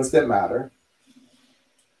key moments that matter.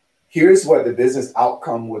 Here's what the business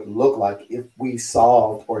outcome would look like if we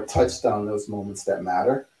solved or touched on those moments that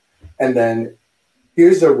matter. And then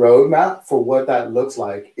here's the roadmap for what that looks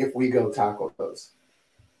like if we go tackle those.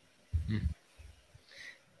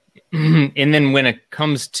 And then when it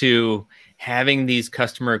comes to having these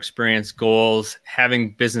customer experience goals, having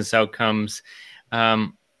business outcomes,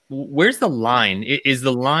 where's the line? Is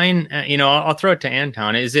the line, I'll throw it to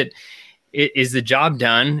Anton. Is the job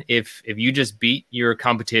done if you just beat your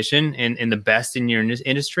competition and the best in your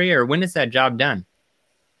industry, or when is that job done?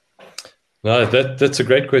 No, that's a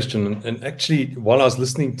great question. And actually, while I was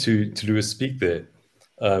listening to Louis speak there,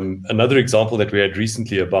 another example that we had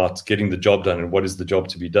recently about getting the job done and what is the job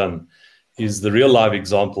to be done is the real live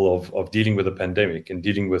example of dealing with a pandemic and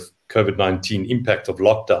dealing with COVID-19 impact of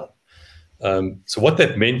lockdown. So what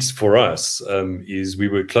that meant for us is we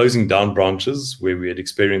were closing down branches where we had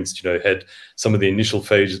experienced, had some of the initial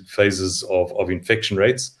phases of infection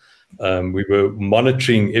rates. We were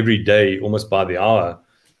monitoring every day, almost by the hour,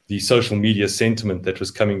 the social media sentiment that was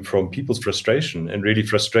coming from people's frustration, and really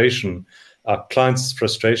frustration, our clients'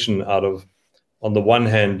 frustration out of, on the one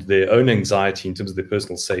hand, their own anxiety in terms of their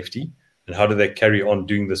personal safety and how do they carry on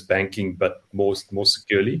doing this banking, but more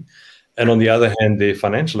securely. And on the other hand, their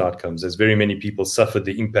financial outcomes, as very many people suffered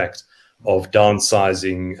the impact of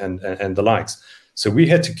downsizing and the likes. So we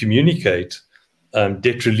had to communicate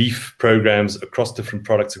debt relief programs across different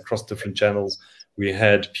products, across different channels. We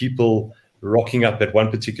had people rocking up at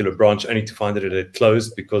one particular branch only to find that it had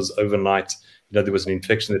closed because overnight, there was an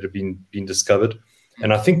infection that had been discovered.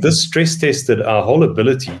 And I think this stress tested our whole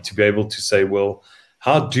ability to be able to say, well,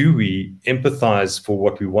 how do we empathize for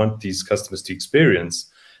what we want these customers to experience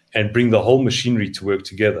and bring the whole machinery to work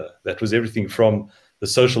together? That was everything from the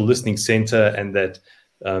social listening center and that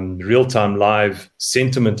real-time live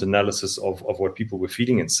sentiment analysis of what people were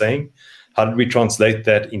feeling and saying. How did we translate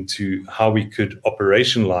that into how we could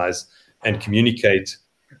operationalize and communicate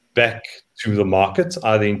back to the market,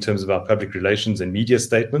 either in terms of our public relations and media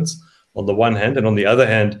statements on the one hand, and on the other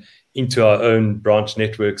hand, into our own branch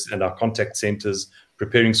networks and our contact centers,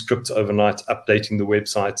 preparing scripts overnight, updating the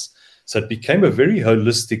websites. So it became a very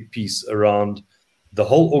holistic piece around the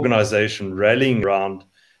whole organization rallying around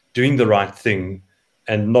doing the right thing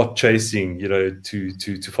and not chasing,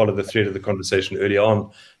 to follow the thread of the conversation early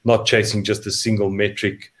on, not chasing just a single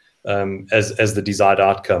metric as the desired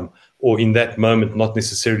outcome, or in that moment, not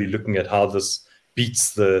necessarily looking at how this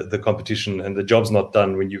beats the competition, and the job's not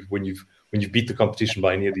done when you've beat the competition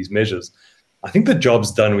by any of these measures. I think the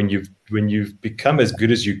job's done when you've become as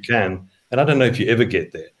good as you can, and I don't know if you ever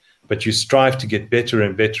get there, but you strive to get better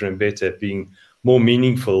and better and better at being more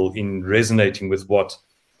meaningful in resonating with what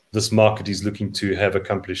this market is looking to have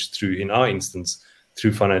accomplished through, in our instance,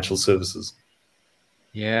 through financial services.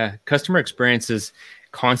 Yeah, customer experience is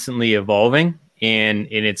constantly evolving. and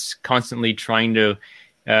it's constantly trying to.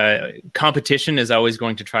 Competition is always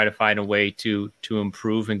going to try to find a way to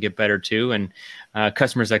improve and get better too, and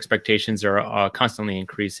customers' expectations are constantly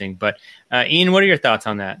increasing. But Ian, what are your thoughts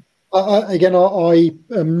on that? Again, I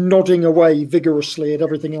am nodding away vigorously at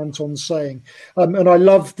everything Anton's saying, and I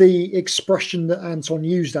love the expression that Anton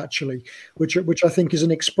used actually, which I think is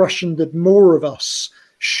an expression that more of us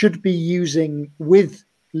should be using with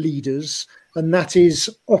leaders, and that is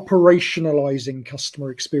operationalizing customer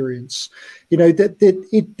experience. You know,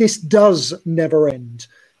 this does never end.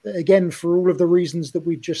 Again, for all of the reasons that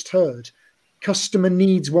we've just heard, customer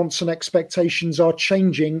needs, wants, and expectations are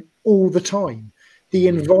changing all the time. The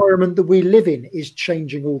environment that we live in is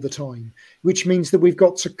changing all the time, which means that we've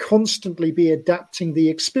got to constantly be adapting the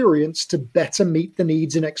experience to better meet the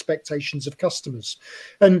needs and expectations of customers.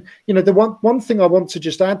 And, you know, the one thing I want to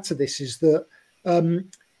just add to this is that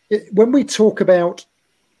when we talk about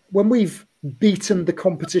when we've beaten the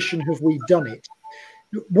competition, have we done it?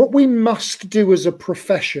 What we must do as a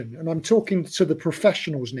profession, and I'm talking to the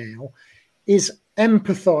professionals now, is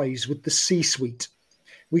empathize with the C-suite.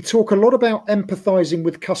 We talk a lot about empathizing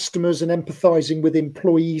with customers and empathizing with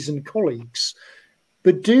employees and colleagues,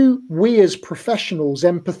 but do we as professionals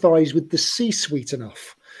empathize with the C-suite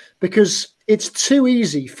enough? Because it's too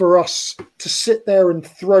easy for us to sit there and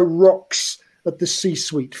throw rocks at the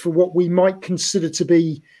C-suite for what we might consider to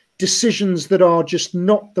be decisions that are just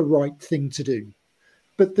not the right thing to do.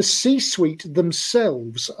 But the C-suite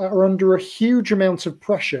themselves are under a huge amount of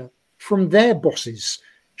pressure from their bosses,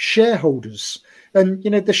 shareholders. And,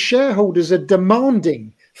 you know, the shareholders are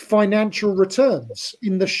demanding financial returns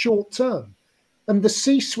in the short term. And the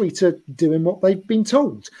C-suite are doing what they've been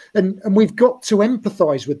told. And we've got to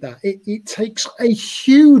empathize with that. It takes a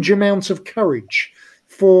huge amount of courage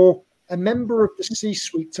for a member of the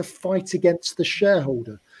C-suite to fight against the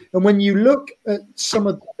shareholder. And when you look at some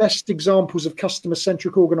of the best examples of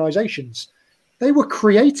customer-centric organizations, they were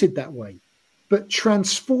created that way. But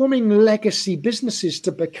transforming legacy businesses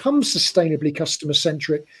to become sustainably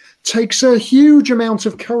customer-centric takes a huge amount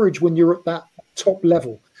of courage when you're at that top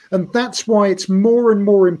level. And that's why it's more and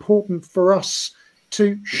more important for us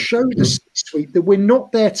to show the C-suite that we're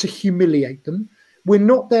not there to humiliate them. We're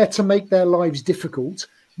not there to make their lives difficult.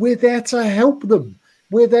 We're there to help them.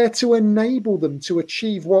 We're there to enable them to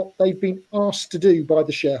achieve what they've been asked to do by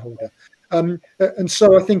the shareholder. And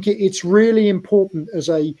so I think it's really important as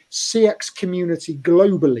a CX community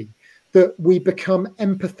globally that we become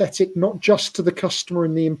empathetic, not just to the customer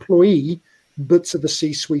and the employee, but to the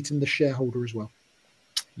C-suite and the shareholder as well.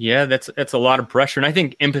 Yeah, that's a lot of pressure. And I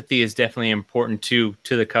think empathy is definitely important to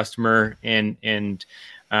the customer and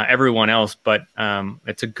everyone else. But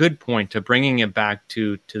it's a good point to bringing it back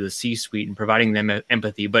to the C-suite and providing them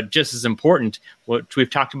empathy. But just as important, what we've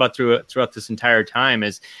talked about throughout this entire time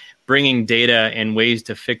is bringing data and ways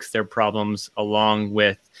to fix their problems along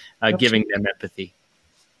with giving them empathy.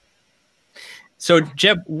 So,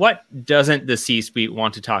 Jeb, what doesn't the C-suite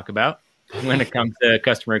want to talk about when it comes to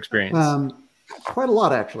customer experience? Quite a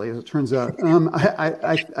lot, actually, as it turns out.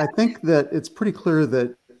 I think that it's pretty clear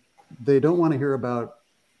that they don't want to hear about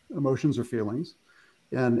emotions or feelings.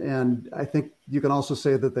 And I think you can also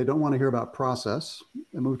say that they don't want to hear about process.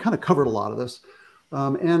 And we've kind of covered a lot of this.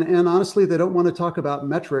 And honestly, they don't want to talk about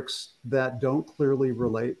metrics that don't clearly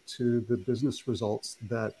relate to the business results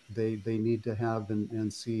that they need to have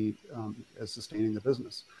and see as sustaining the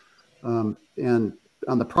business. And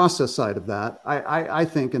on the process side of that, I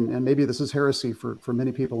think, and maybe this is heresy for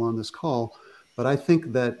many people on this call, but I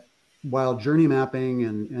think that while journey mapping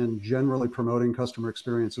and generally promoting customer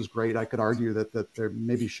experience is great, I could argue that there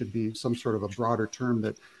maybe should be some sort of a broader term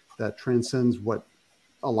that transcends what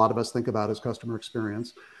a lot of us think about as customer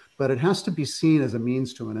experience, but it has to be seen as a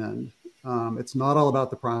means to an end. It's not all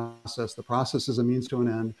about the process. The process is a means to an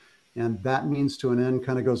end. And that means to an end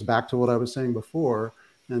kind of goes back to what I was saying before.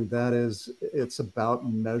 And that is, it's about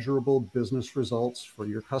measurable business results for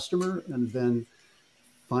your customer and then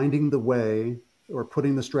finding the way or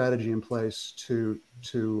putting the strategy in place to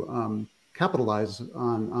capitalize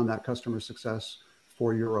on that customer success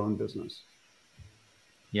for your own business.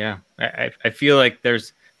 Yeah, I feel like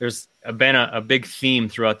there's been a big theme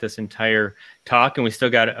throughout this entire talk, and we still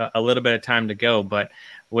got a little bit of time to go. But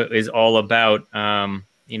what is all about,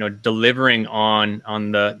 delivering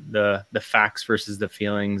on the facts versus the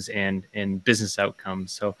feelings and business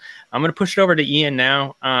outcomes. So I'm going to push it over to Ian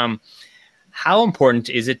now. How important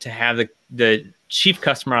is it to have the chief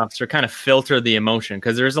customer officer kind of filter the emotion?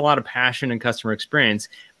 Because there's a lot of passion in customer experience,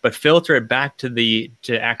 but filter it back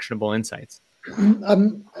to actionable insights.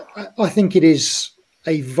 I think it is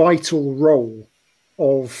a vital role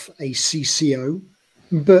of a CCO,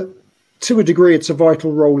 but to a degree, it's a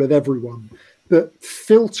vital role of everyone. But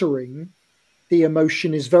filtering the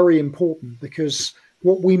emotion is very important, because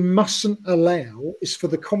what we mustn't allow is for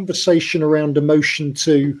the conversation around emotion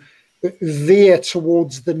to veer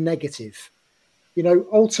towards the negative. You know,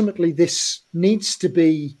 ultimately, this needs to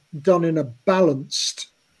be done in a balanced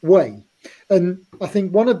way. And I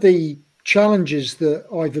think one of the challenges that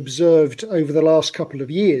I've observed over the last couple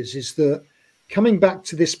of years is that, coming back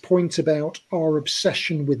to this point about our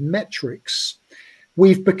obsession with metrics,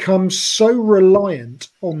 we've become so reliant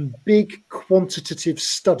on big quantitative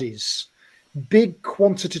studies, big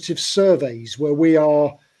quantitative surveys, where we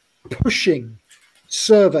are pushing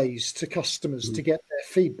surveys to customers to get their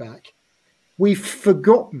feedback. We've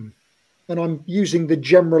forgotten, and I'm using the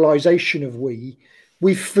generalization of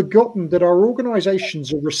we've forgotten that our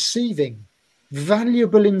organizations are receiving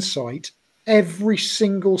valuable insight every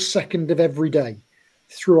single second of every day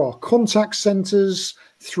through our contact centers,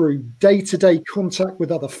 through day-to-day contact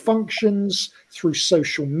with other functions, through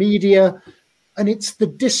social media. And it's the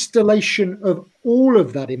distillation of all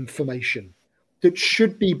of that information that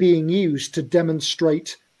should be being used to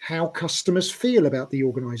demonstrate how customers feel about the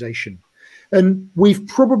organization. And we've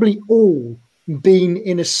probably all been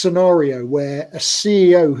in a scenario where a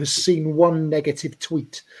CEO has seen one negative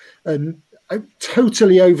tweet and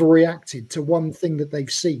totally overreacted to one thing that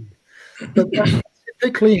they've seen. But that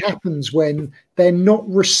typically happens when they're not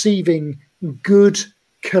receiving good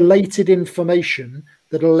collated information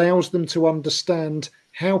that allows them to understand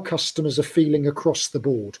how customers are feeling across the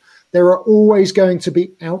board. There are always going to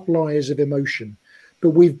be outliers of emotion, but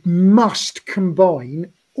we must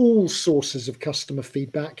combine all sources of customer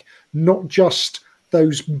feedback, not just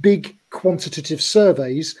those big quantitative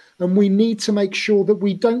surveys. And we need to make sure that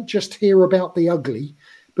we don't just hear about the ugly,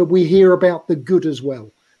 but we hear about the good as well.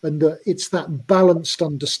 And that it's that balanced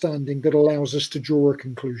understanding that allows us to draw a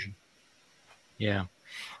conclusion. Yeah.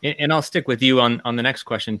 And I'll stick with you on the next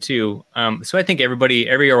question too. So I think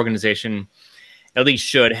every organization at least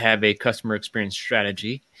should have a customer experience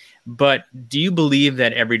strategy. But do you believe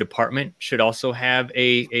that every department should also have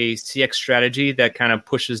a CX strategy that kind of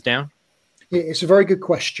pushes down? It's a very good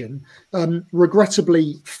question.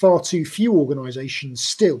 Regrettably, far too few organizations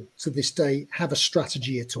still to this day have a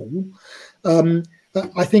strategy at all.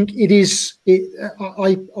 I think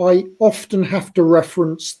I often have to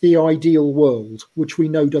reference the ideal world, which we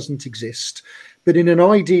know doesn't exist. But in an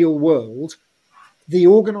ideal world, the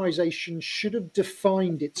organization should have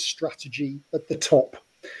defined its strategy at the top,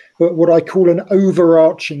 but what I call an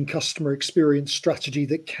overarching customer experience strategy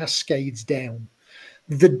that cascades down.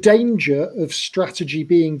 The danger of strategy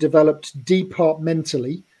being developed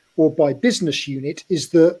departmentally or by business unit is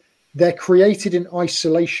that they're created in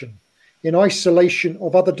isolation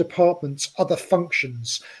of other departments, other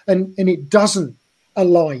functions, and it doesn't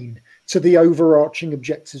align to the overarching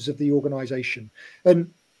objectives of the organization.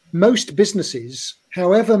 And most businesses,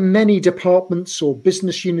 however many departments or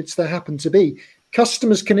business units there happen to be,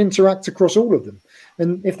 customers can interact across all of them.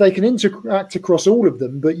 And if they can interact across all of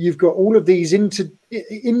them, but you've got all of these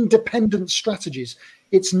independent strategies,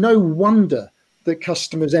 it's no wonder that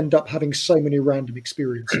customers end up having so many random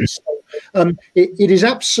experiences. It is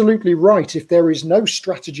absolutely right, if there is no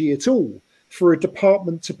strategy at all, for a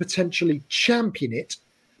department to potentially champion it.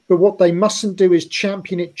 But what they mustn't do is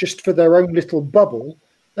champion it just for their own little bubble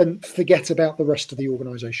and forget about the rest of the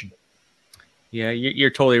organization. Yeah, you're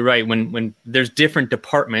totally right. When there's different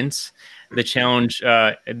departments, the challenge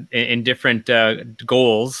in different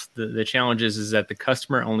goals, the challenge is that the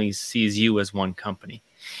customer only sees you as one company.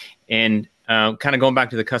 And kind of going back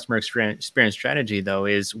to the customer experience strategy, though,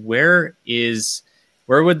 is where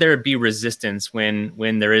would there be resistance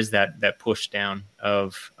when there is that push down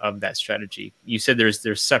of that strategy? You said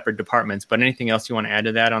there's separate departments, but anything else you want to add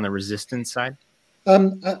to that on the resistance side?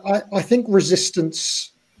 I think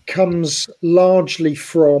resistance comes largely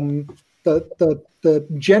from the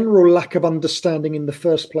general lack of understanding in the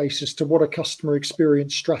first place as to what a customer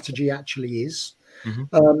experience strategy actually is.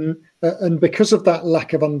 Mm-hmm. And because of that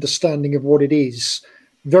lack of understanding of what it is,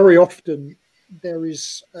 very often there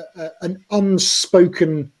is an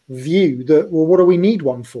unspoken view that, well, what do we need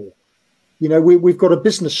one for? You know, we've got a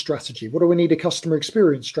business strategy. What do we need a customer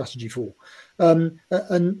experience strategy for? And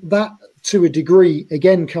that, to a degree,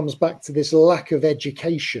 again, comes back to this lack of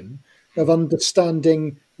education, of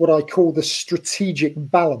understanding what I call the strategic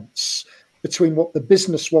balance between what the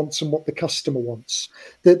business wants and what the customer wants.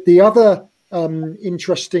 That the other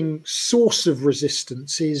interesting source of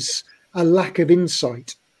resistance is a lack of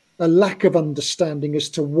insight, a lack of understanding as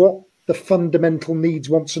to what the fundamental needs,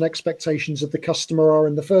 wants, and expectations of the customer are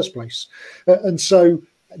in the first place. And so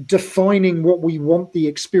defining what we want the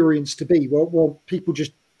experience to be, well people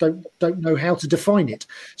just don't know how to define it.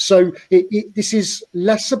 So this is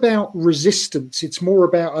less about resistance. It's more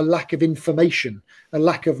about a lack of information, a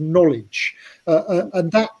lack of knowledge.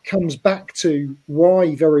 And that comes back to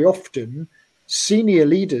why very often senior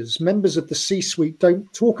leaders, members of the C-suite,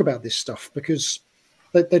 don't talk about this stuff, because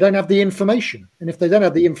they don't have the information. And if they don't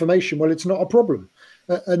have the information, well, it's not a problem.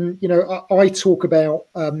 And, you know, I talk about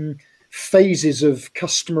phases of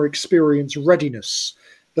customer experience readiness.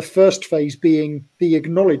 The first phase being the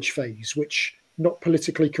acknowledge phase, which, not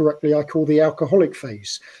politically correctly, I call the alcoholic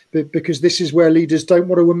phase, because this is where leaders don't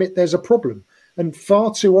want to admit there's a problem. And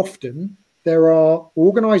far too often, there are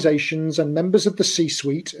organizations and members of the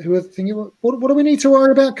C-suite who are thinking, what do we need to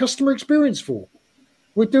worry about customer experience for?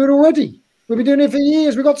 We do it already. We've been doing it for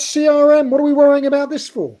years. We've got CRM. What are we worrying about this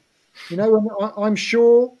for? You know, and I'm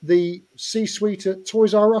sure the C-suite at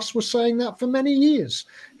Toys R Us was saying that for many years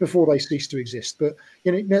before they ceased to exist. But,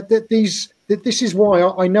 you know, this is why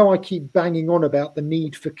I know I keep banging on about the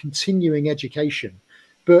need for continuing education.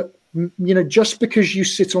 But, you know, just because you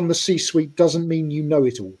sit on the C-suite doesn't mean you know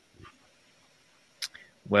it all.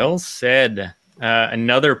 Well said.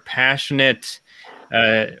 Another passionate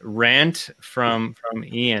rant from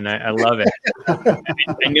Ian. I love it.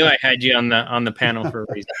 I knew I had you on the panel for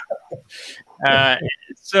a reason.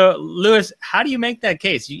 So, Lewis, how do you make that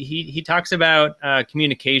case? He talks about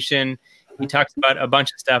communication. He talks about a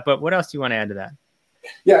bunch of stuff. But what else do you want to add to that?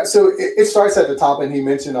 Yeah, so it starts at the top, and he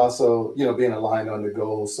mentioned also, you know, being aligned on the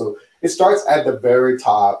goals. So it starts at the very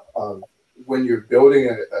top of when you're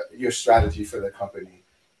building your strategy for the company.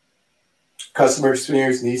 Customer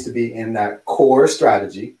experience needs to be in that core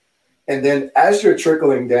strategy. And then as you're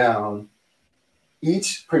trickling down,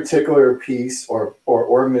 each particular piece or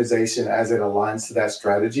organization as it aligns to that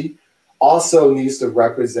strategy also needs to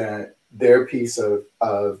represent their piece of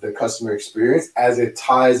the customer experience as it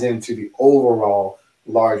ties into the overall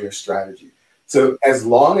larger strategy. So as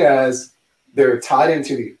long as they're tied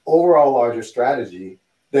into the overall larger strategy,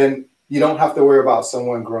 then you don't have to worry about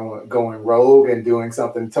someone going rogue and doing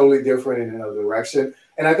something totally different in another direction.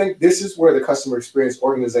 And I think this is where the customer experience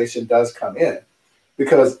organization does come in,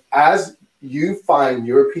 because as you find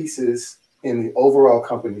your pieces in the overall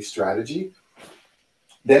company strategy,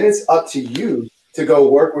 then it's up to you to go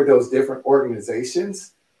work with those different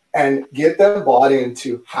organizations and get them bought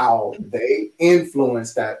into how they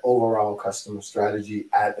influence that overall customer strategy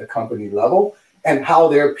at the company level, and how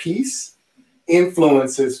their piece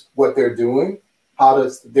influences what they're doing. How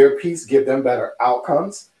does their piece give them better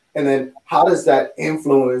outcomes? And then how does that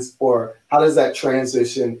influence, or how does that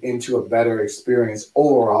transition into a better experience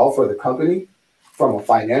overall for the company from a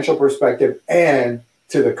financial perspective, and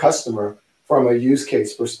to the customer from a use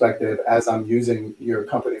case perspective as I'm using your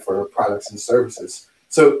company for products and services?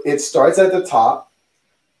 So it starts at the top.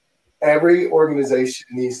 Every organization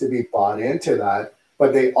needs to be bought into that,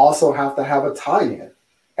 but they also have to have a tie-in.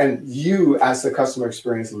 And you, as the customer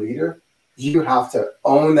experience leader, you have to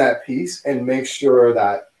own that piece and make sure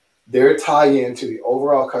that they're tied into the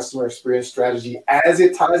overall customer experience strategy as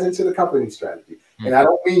it ties into the company strategy. Mm-hmm. And I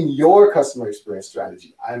don't mean your customer experience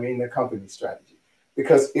strategy. I mean the company strategy.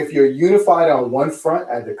 Because if you're unified on one front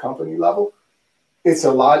at the company level, it's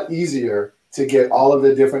a lot easier to get all of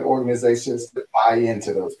the different organizations to buy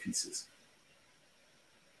into those pieces.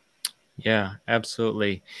 Yeah,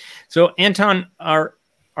 absolutely. So, Anton,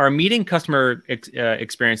 are meeting customer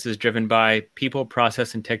experiences driven by people,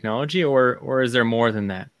 process, and technology, or is there more than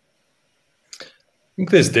that? I think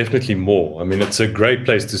there's definitely more. I mean, it's a great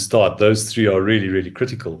place to start. Those three are really, really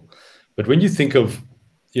critical. But when you think of,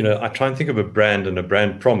 you know, I try and think of a brand and a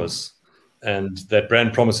brand promise, and that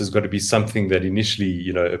brand promise has got to be something that initially,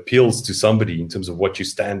 you know, appeals to somebody in terms of what you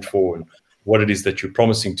stand for and what it is that you're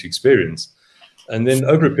promising to experience. And then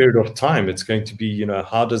over a period of time, it's going to be, you know,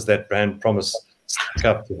 how does that brand promise stack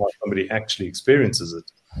up to how somebody actually experiences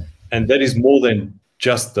it? And that is more than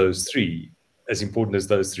just those three, as important as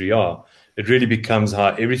those three are. It really becomes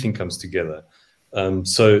how everything comes together.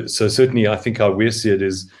 So certainly I think how we see it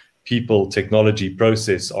is people, technology,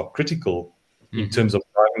 process are critical in terms of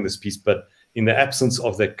driving this piece. But in the absence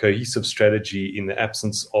of that cohesive strategy, in the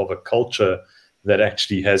absence of a culture that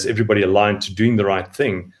actually has everybody aligned to doing the right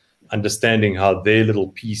thing, understanding how their little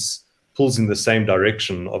piece pulls in the same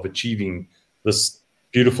direction of achieving this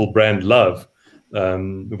beautiful brand love,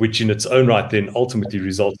 which in its own right then ultimately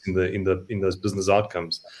results in those business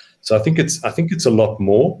outcomes. So I think it's a lot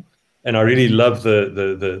more, and I really love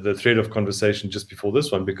the thread of conversation just before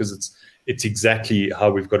this one, because it's exactly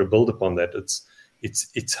how we've got to build upon that.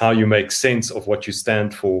 It's how you make sense of what you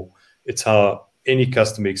stand for. It's how any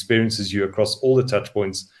customer experiences you across all the touch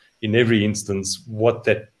points in every instance, what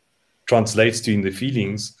that translates to in the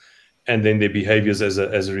feelings and then their behaviors as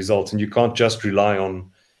a result. And you can't just rely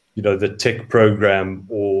on, the tech program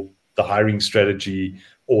or the hiring strategy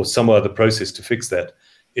or some other process to fix that.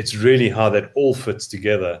 It's really how that all fits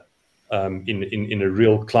together in a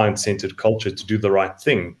real client-centered culture to do the right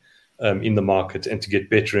thing in the market and to get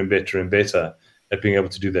better and better and better at being able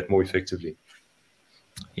to do that more effectively.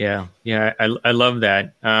 Yeah, I love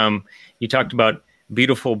that. You talked about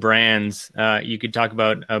beautiful brands. You could talk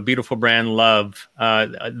about Beautiful Brand Love,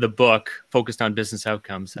 the book focused on business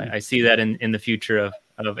outcomes. I see that in the future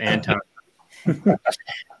of Anton.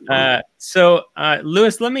 So,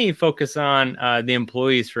 Louis, let me focus on the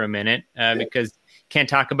employees for a minute because can't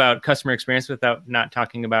talk about customer experience without not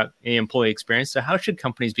talking about the employee experience. So how should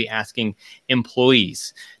companies be asking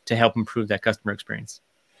employees to help improve that customer experience?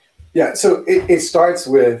 Yeah, so it starts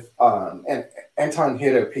with, and Anton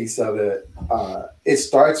hit a piece of it. It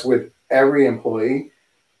starts with every employee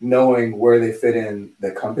knowing where they fit in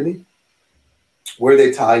the company, where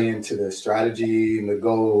they tie into the strategy and the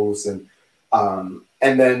goals, and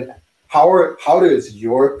then how does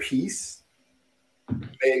your piece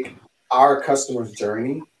make our customer's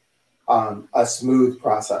journey a smooth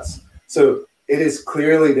process? So it is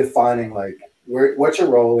clearly defining what your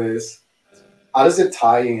role is. How does it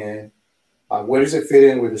tie in? Where does it fit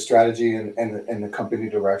in with the strategy and the company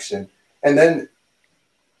direction? And then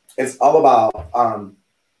it's all about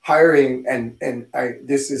hiring, and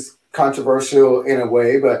this is controversial in a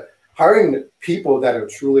way, but hiring people that are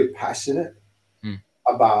truly passionate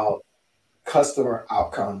about customer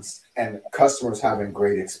outcomes and customers having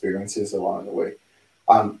great experiences along the way.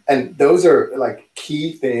 And those are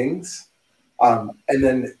key things. And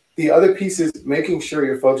then the other piece is making sure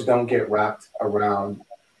your folks don't get wrapped around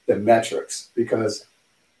the metrics, because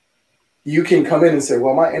you can come in and say,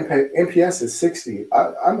 well, my NPS is 60.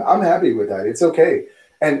 I'm happy with that. It's okay.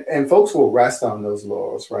 And folks will rest on those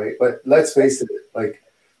laurels, right? But let's face it,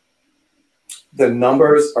 the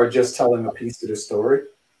numbers are just telling a piece of the story.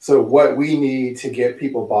 So what we need to get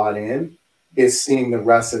people bought in is seeing the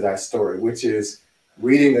rest of that story, which is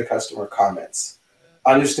reading the customer comments,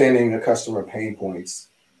 understanding the customer pain points,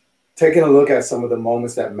 taking a look at some of the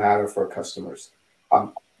moments that matter for customers,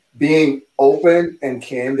 being open and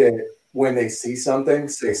candid when they see something,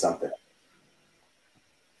 say something.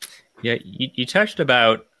 Yeah, you touched a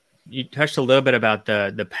little bit about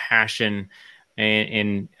the passion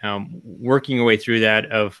and working your way through that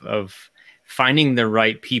of finding the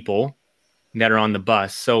right people that are on the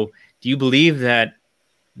bus. So do you believe that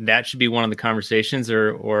should be one of the conversations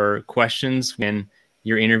or questions when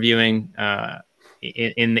you're interviewing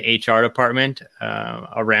in the HR department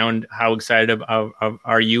around how excited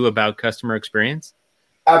are you about customer experience?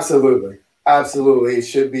 Absolutely. It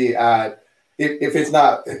should be if it's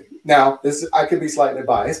not, now I could be slightly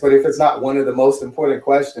biased, but if it's not one of the most important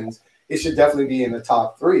questions, it should definitely be in the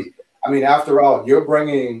top 3. I mean, after all, you're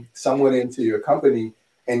bringing someone into your company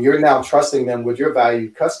and you're now trusting them with your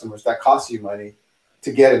valued customers that cost you money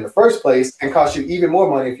to get in the first place and cost you even more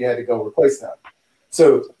money if you had to go replace them.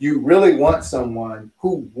 So you really want someone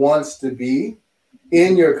who wants to be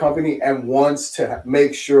in your company and wants to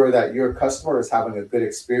make sure that your customer is having a good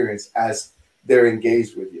experience as they're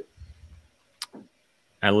engaged with you.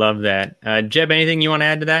 I love that. Jeb, anything you want to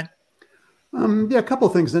add to that? Yeah, a couple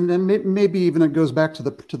of things, and maybe even it goes back to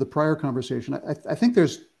the prior conversation. I think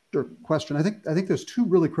there's a question. I think there's 2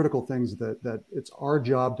 really critical things that it's our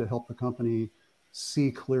job to help the company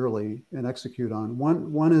see clearly and execute on.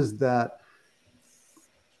 One is that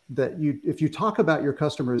if you talk about your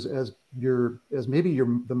customers as maybe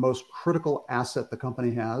the most critical asset the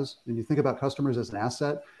company has, and you think about customers as an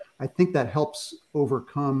asset, I think that helps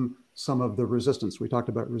overcome some of the resistance. We talked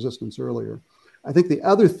about resistance earlier. I think the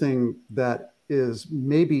other thing that is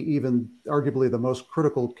maybe even arguably the most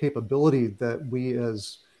critical capability that we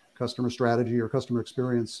as customer strategy or customer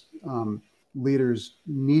experience leaders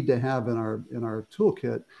need to have in our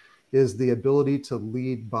toolkit is the ability to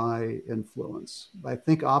lead by influence. I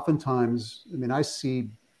think oftentimes, I see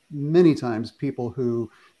many times people who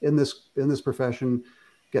in this profession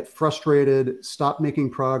get frustrated, stop making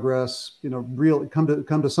progress,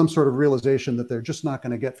 come to some sort of realization that they're just not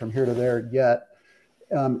going to get from here to there yet.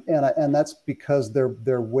 And that's because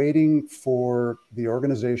they're waiting for the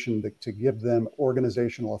organization to give them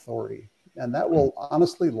organizational authority. And that will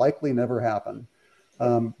honestly likely never happen.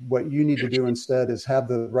 What you need to do instead is have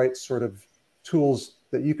the right sort of tools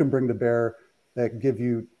that you can bring to bear that give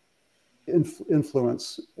you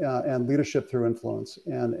influence and leadership through influence.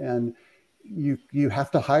 And you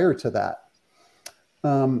have to hire to that.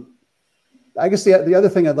 I guess the other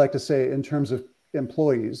thing I'd like to say in terms of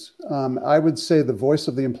employees, I would say the voice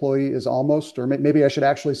of the employee is almost, or maybe I should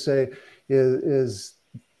actually say is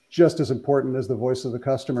just as important as the voice of the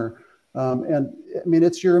customer. And I mean,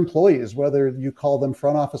 it's your employees, whether you call them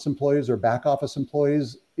front office employees or back office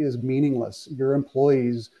employees, is meaningless. Your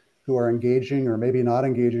employees who are engaging or maybe not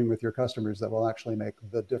engaging with your customers that will actually make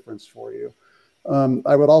the difference for you.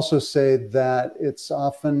 I would also say that it's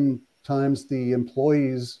oftentimes the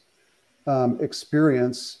employees'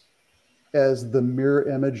 experience as the mirror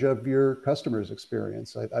image of your customer's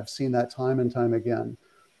experience. I've seen that time and time again.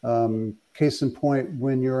 Case in point,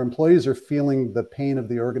 when your employees are feeling the pain of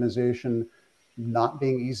the organization not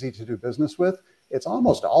being easy to do business with, it's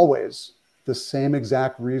almost always the same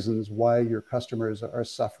exact reasons why your customers are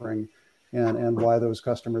suffering and why those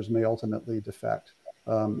customers may ultimately defect.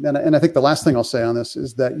 And I think the last thing I'll say on this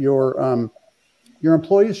is that your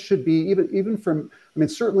employees should be, even from, I mean,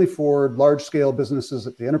 certainly for large scale businesses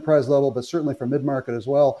at the enterprise level, but certainly for mid-market as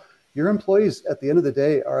well, your employees at the end of the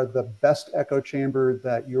day are the best echo chamber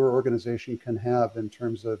that your organization can have in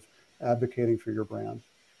terms of advocating for your brand.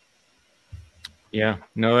 Yeah,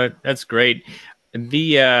 no, that's great.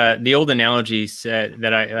 The old analogy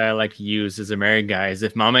that I like to use as a married guy is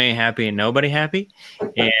if mama ain't happy and nobody happy.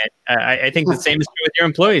 And I think the same is true with your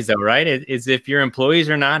employees though, right? Is if your employees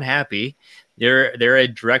are not happy, they're a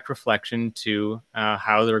direct reflection to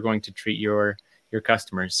how they're going to treat your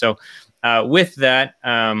customers. So with that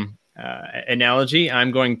analogy,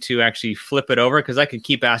 I'm going to actually flip it over because I could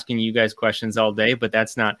keep asking you guys questions all day, but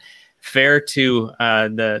that's not fair to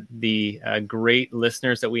the great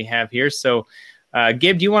listeners that we have here. So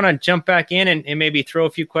Gib, do you want to jump back in and maybe throw a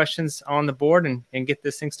few questions on the board and get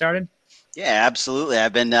this thing started? Yeah, absolutely.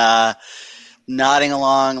 I've been nodding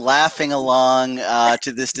along, laughing along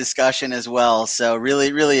to this discussion as well. So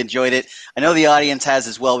really, really enjoyed it. I know the audience has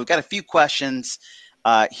as well. We've got a few questions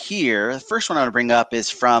here. The first one I want to bring up is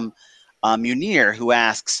from Munir, who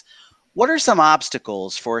asks, what are some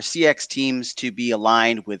obstacles for CX teams to be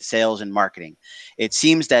aligned with sales and marketing? It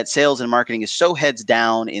seems that sales and marketing is so heads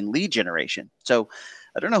down in lead generation. So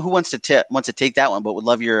I don't know who wants to take that one, but would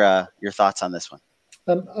love your thoughts on this one.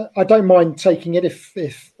 I don't mind taking it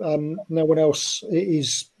if no one else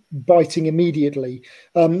is biting immediately.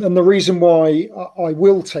 And the reason why I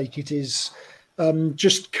will take it is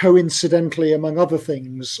just coincidentally, among other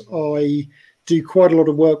things, I do quite a lot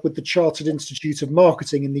of work with the Chartered Institute of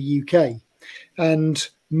Marketing in the UK. And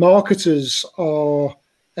marketers are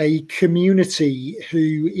a community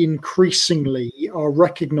who increasingly are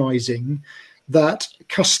recognizing that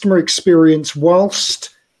customer experience,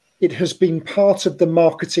 whilst it has been part of the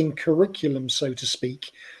marketing curriculum, so to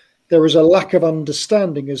speak, there is a lack of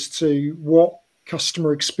understanding as to what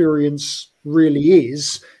customer experience really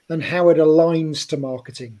is and how it aligns to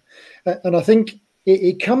marketing. And I think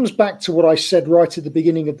it comes back to what I said right at the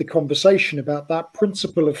beginning of the conversation about that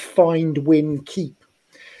principle of find, win, keep.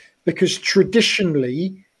 Because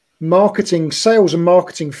traditionally, sales and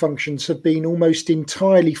marketing functions have been almost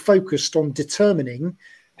entirely focused on determining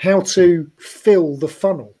how to fill the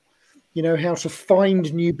funnel, how to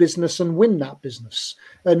find new business and win that business.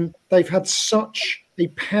 And they've had such a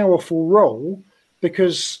powerful role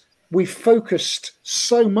because we focused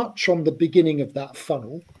so much on the beginning of that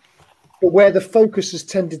funnel. But where the focus has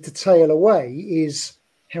tended to tail away is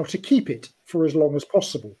how to keep it for as long as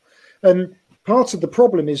possible. And part of the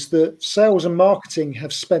problem is that sales and marketing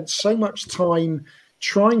have spent so much time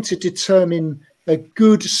trying to determine a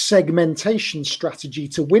good segmentation strategy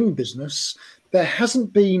to win business. There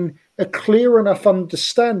hasn't been a clear enough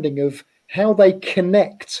understanding of how they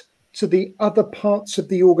connect to the other parts of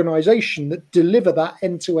the organization that deliver that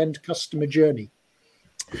end-to-end customer journey.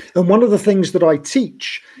 And one of the things that I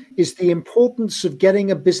teach is the importance of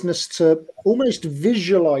getting a business to almost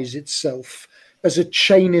visualize itself as a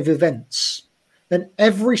chain of events. And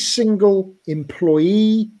every single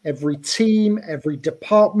employee, every team, every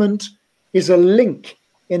department is a link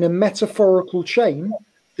in a metaphorical chain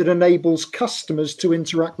that enables customers to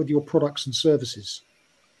interact with your products and services.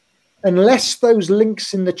 Unless those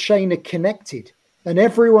links in the chain are connected and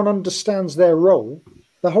everyone understands their role,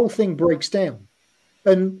 the whole thing breaks down.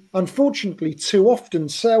 And unfortunately, too often,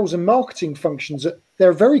 sales and marketing functions,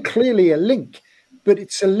 they're very clearly a link, but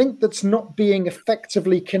it's a link that's not being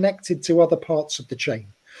effectively connected to other parts of the chain.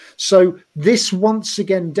 So this once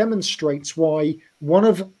again demonstrates why one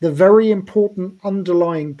of the very important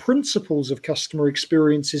underlying principles of customer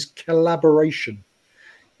experience is collaboration.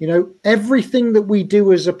 Everything that we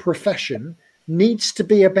do as a profession needs to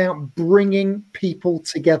be about bringing people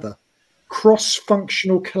together.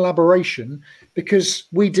 cross-functional collaboration, because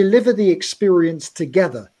we deliver the experience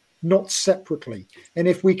together, not separately. And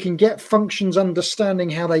if we can get functions understanding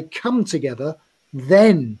how they come together,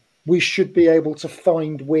 then we should be able to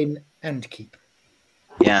find, win, and keep.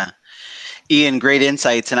 Yeah. Ian, great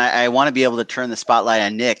insights. And I want to be able to turn the spotlight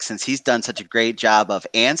on Nick, since he's done such a great job of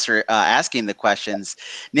asking the questions.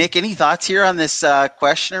 Nick, any thoughts here on this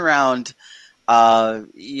question around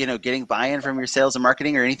getting buy-in from your sales and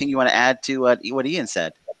marketing, or anything you want to add to what Ian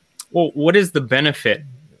said? Well, what is the benefit?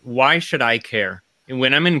 Why should I care? And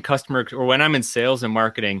when I'm in customer, or when I'm in sales and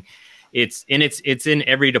marketing, it's in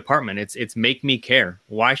every department. It's make me care.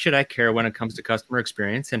 Why should I care when it comes to customer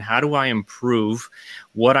experience, and how do I improve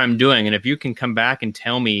what I'm doing? And if you can come back and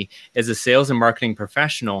tell me as a sales and marketing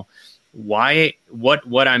professional why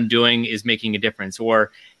what I'm doing is making a difference,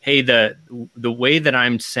 or hey, the way that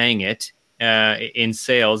I'm saying it in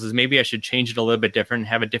sales is maybe I should change it a little bit different,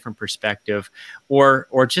 have a different perspective,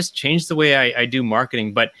 or just change the way I do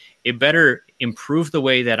marketing, but it better improve the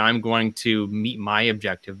way that I'm going to meet my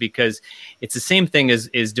objective, because it's the same thing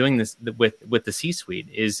as doing this with the C-suite.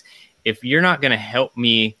 Is if you're not going to help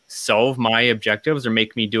me solve my objectives or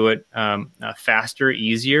make me do it faster,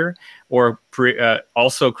 easier, or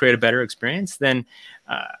also create a better experience, then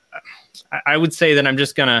I would say that I'm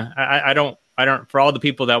just gonna. I don't. For all the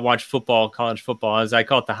people that watch football, college football, as I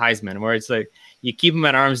call it, the Heisman, where it's like you keep them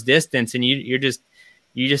at arm's distance and you just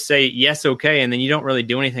say yes, okay, and then you don't really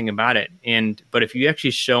do anything about it. But if you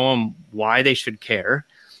actually show them why they should care,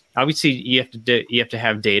 obviously you have to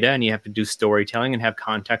have data, and you have to do storytelling and have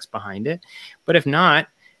context behind it. But if not,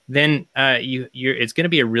 then it's going to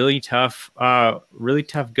be a really tough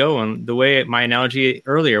go. And the way my analogy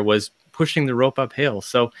earlier was pushing the rope uphill.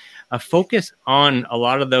 So focus on a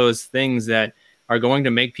lot of those things that are going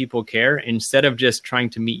to make people care, instead of just trying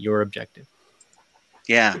to meet your objective.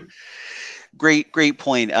 Yeah. Great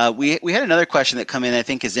point. We had another question that come in, I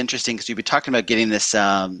think is interesting, because we've been talking about getting this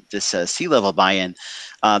C-level buy-in.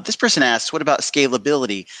 This person asks, what about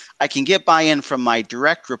scalability? I can get buy-in from my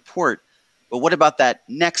direct report, but what about that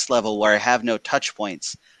next level where I have no touch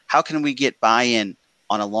points? How can we get buy-in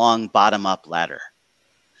on a long bottom-up ladder?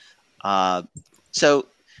 So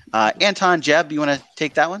Anton, Jeb, you want to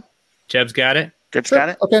take that one? Jeb's got it. Jeb's got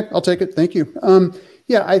it. Okay, I'll take it. Thank you.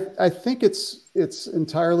 I think it's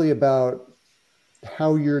entirely about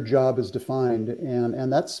how your job is defined,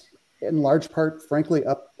 and that's in large part, frankly,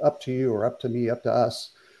 up to you, or up to me, up to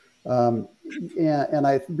us. And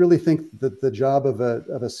I really think that the job of a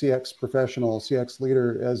CX professional, CX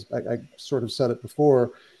leader, as I sort of said it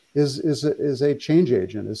before, is a change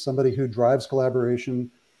agent, is somebody who drives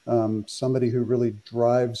collaboration, somebody who really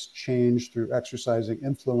drives change through exercising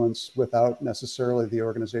influence without necessarily the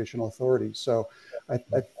organizational authority. So I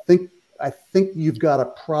think you've got a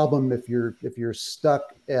problem if you're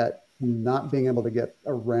stuck at not being able to get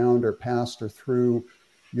around or past or through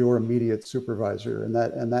your immediate supervisor, and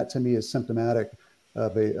that to me is symptomatic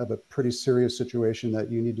of a pretty serious situation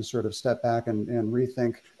that you need to sort of step back and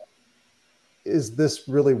rethink. Is this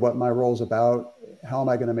really what my role is about? How am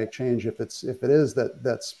I going to make change? If it is,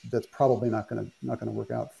 that's probably not going to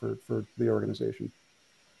work out for the organization.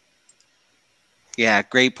 Yeah,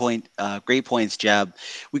 great point. Great points, Jeb.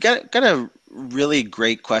 We got a really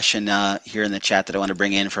great question here in the chat that I want to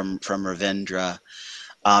bring in from Ravindra.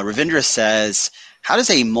 Ravindra says, how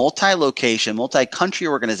does a multi-location, multi-country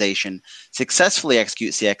organization successfully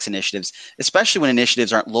execute CX initiatives, especially when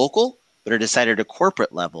initiatives aren't local but are decided at a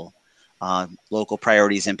corporate level? Local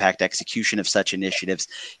priorities impact execution of such initiatives,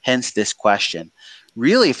 hence this question.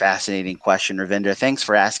 Really fascinating question, Ravindra. Thanks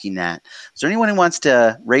for asking that. Is there anyone who wants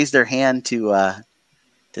to raise their hand to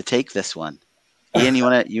take this one? Ian, you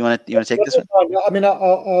want to take this one? I mean,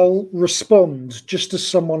 I'll respond just as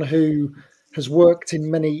someone who has worked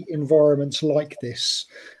in many environments like this,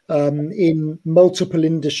 in multiple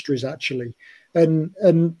industries, actually.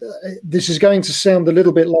 And this is going to sound a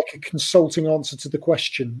little bit like a consulting answer to the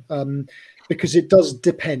question, because it does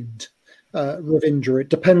depend, Ravindra. It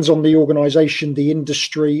depends on the organization, the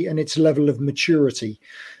industry, and its level of maturity.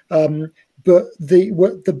 But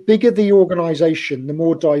the bigger the organization, the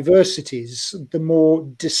more diverse it is, the more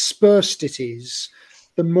dispersed it is,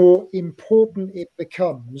 the more important it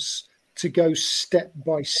becomes to go step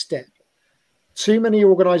by step. Too many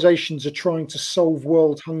organizations are trying to solve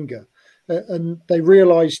world hunger, and they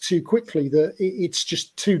realize too quickly that it's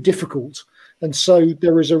just too difficult. And so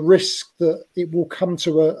there is a risk that it will come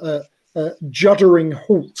to a juddering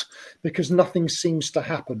halt because nothing seems to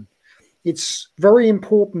happen. It's very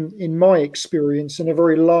important, in my experience, in a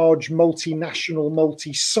very large multinational,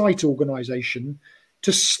 multi-site organization,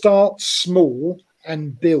 to start small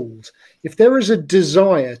and build. If there is a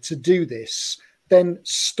desire to do this, then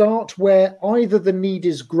start where either the need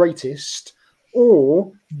is greatest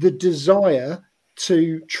or the desire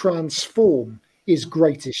to transform is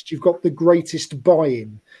greatest. You've got the greatest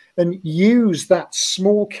buy-in, and use that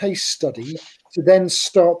small case study to then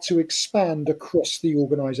start to expand across the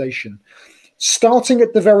organization. Starting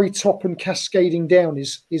at the very top and cascading down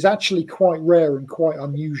is actually quite rare and quite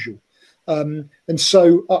unusual. And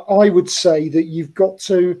so I would say that you've got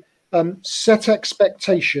to set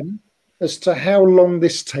expectation as to how long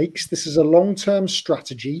this takes. This is a long-term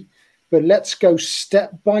strategy, but let's go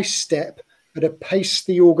step by step at a pace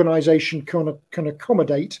the organization can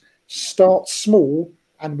accommodate. Start small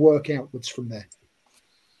and work outwards from there.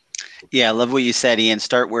 Yeah, I love what you said, Ian.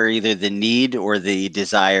 Start where either the need or the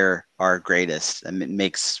desire are greatest. I mean, it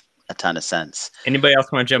makes a ton of sense. Anybody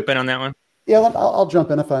else want to jump in on that one? Yeah, I'll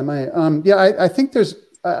jump in if I may. I think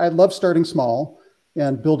I love starting small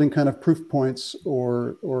and building kind of proof points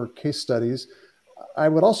or case studies. I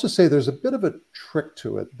would also say there's a bit of a trick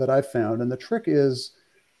to it that I've found. And the trick is,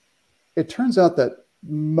 it turns out that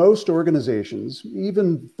most organizations,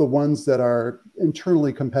 even the ones that are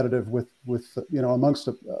internally competitive with amongst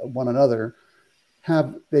one another,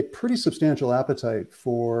 have a pretty substantial appetite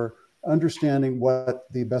for understanding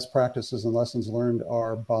what the best practices and lessons learned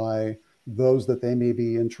are by those that they may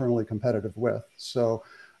be internally competitive with. So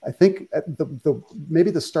I think maybe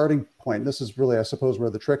the starting point, this is really, I suppose, where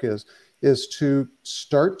the trick is to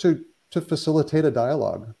start to facilitate a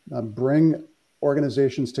dialogue, bring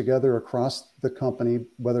organizations together across the company,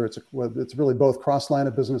 whether it's really both cross line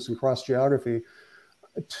of business and cross geography,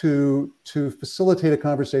 to facilitate a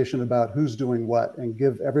conversation about who's doing what and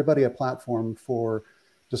give everybody a platform for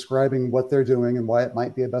describing what they're doing and why it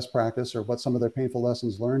might be a best practice or what some of their painful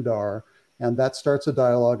lessons learned are. And that starts a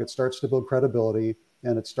dialogue. It starts to build credibility,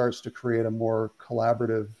 and it starts to create a more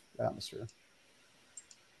collaborative atmosphere.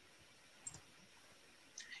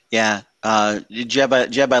 Yeah, Jeb,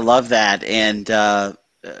 I love that. And I'm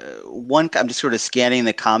just sort of scanning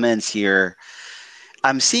the comments here.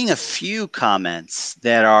 I'm seeing a few comments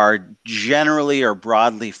that are generally or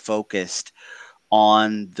broadly focused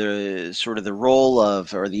on the sort of the role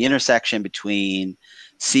of, or the intersection between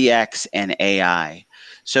CX and AI.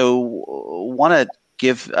 So want to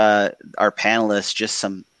give our panelists just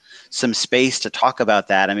some space to talk about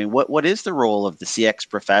that. I mean, what is the role of the CX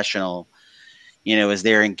professional, as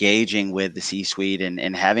they're engaging with the C-suite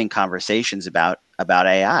and having conversations about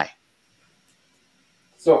AI?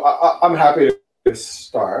 So I'm happy to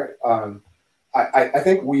start. I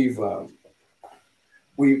think we've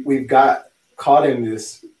got caught in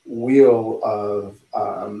this wheel of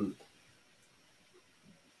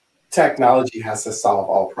technology has to solve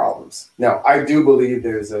all problems. Now, I do believe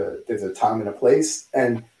there's a time and a place,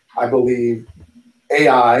 and I believe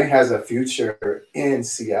AI has a future in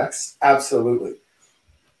CX, absolutely.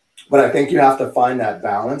 But I think you have to find that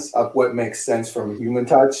balance of what makes sense from a human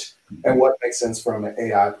touch and what makes sense from an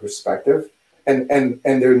AI perspective. And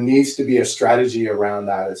there needs to be a strategy around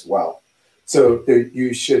that as well. So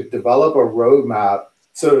you should develop a roadmap.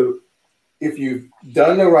 So if you've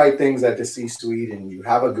done the right things at the C-suite and you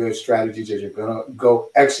have a good strategy that you're going to go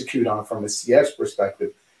execute on from a CX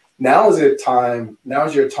perspective, now's your time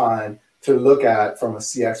to look at, from a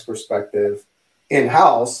CX perspective,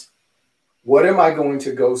 in-house, what am I going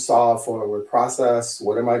to go solve for with process?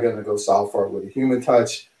 What am I going to go solve for with a human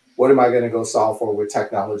touch? What am I going to go solve for with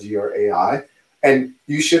technology or AI? And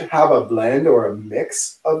you should have a blend or a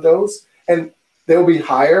mix of those. And they'll be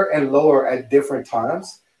higher and lower at different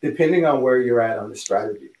times, depending on where you're at on the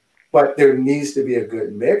strategy. But there needs to be a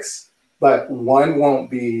good mix, but one won't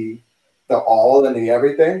be the all and the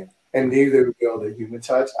everything, and neither will the human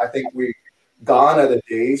touch. I think we've gone are the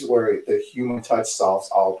days where the human touch solves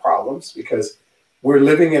all problems, because we're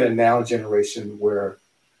living in a now generation where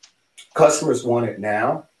customers want it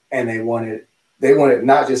now, and they want it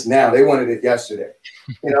not just now, they wanted it yesterday.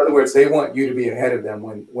 In other words, they want you to be ahead of them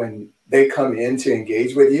when they come in to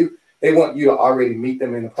engage with you. They want you to already meet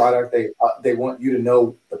them in the product. They want you to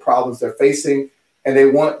know the problems they're facing, and they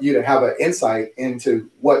want you to have an insight into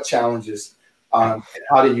what challenges and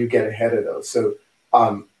how do you get ahead of those. So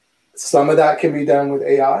some of that can be done with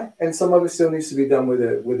AI, and some of it still needs to be done with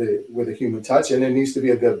a human touch, and there needs to be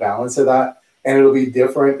a good balance of that, and it'll be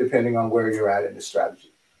different depending on where you're at in the strategy.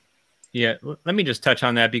 Yeah, let me just touch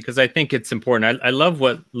on that, because I think it's important. I love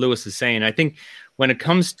what Louis is saying. I think when it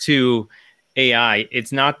comes to AI,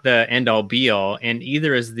 it's not the end all be all, and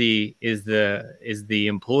either is the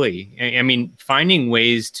employee. I mean, finding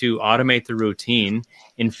ways to automate the routine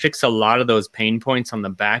and fix a lot of those pain points on the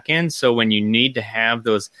back end. So when you need to have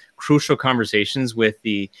those crucial conversations with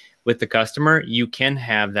the customer, you can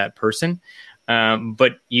have that person.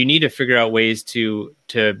 But you need to figure out ways to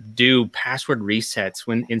do password resets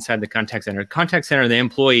when inside the contact center. Contact center, the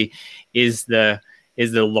employee is the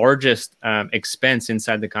largest expense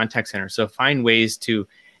inside the contact center. So find ways to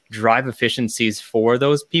drive efficiencies for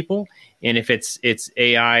those people. And if it's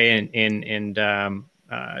AI and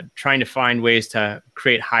trying to find ways to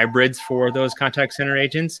create hybrids for those contact center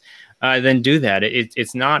agents, then do that.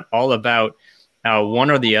 It's not all about one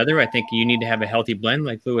or the other. I think you need to have a healthy blend,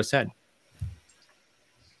 like Louis said.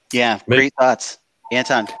 Yeah, great thoughts.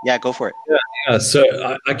 Anton, yeah, go for it. Yeah,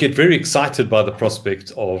 so I get very excited by the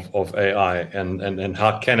prospect of AI and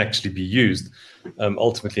how it can actually be used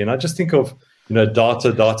ultimately. And I just think of,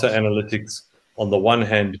 data analytics on the one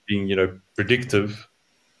hand being, predictive,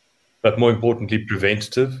 but more importantly,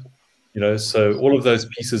 preventative. So all of those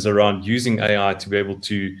pieces around using AI to be able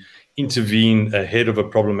to intervene ahead of a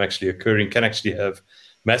problem actually occurring can actually have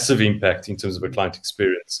massive impact in terms of a client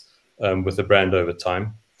experience with the brand over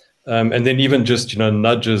time. And then even just,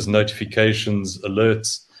 nudges, notifications,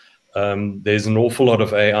 alerts. There's an awful lot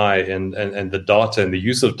of AI and the data and the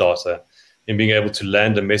use of data in being able to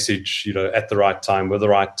land a message, at the right time, with the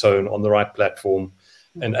right tone, on the right platform.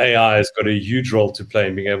 And AI has got a huge role to play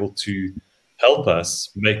in being able to help us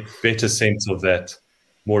make better sense of that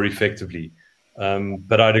more effectively.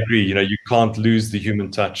 But I'd agree, you can't lose the human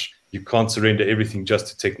touch. You can't surrender everything just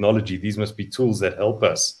to technology. These must be tools that help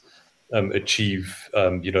us achieve,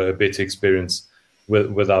 a better experience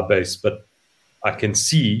with our base. But I can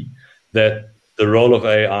see that the role of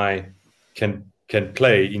AI can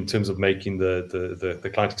play in terms of making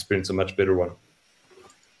the client experience a much better one.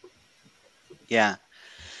 Yeah.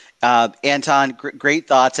 Anton, great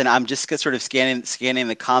thoughts. And I'm just sort of scanning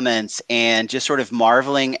the comments and just sort of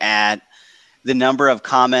marveling at the number of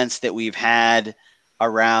comments that we've had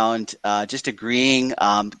around just agreeing.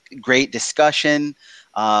 Great discussion.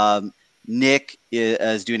 Nick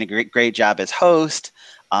is doing a great job as host.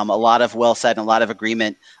 A lot of well said and a lot of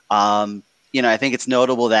agreement. I think it's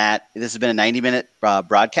notable that this has been a 90-minute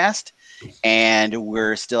broadcast, and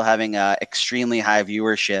we're still having extremely high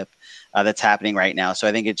viewership that's happening right now. So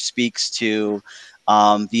I think it speaks to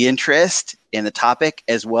the interest in the topic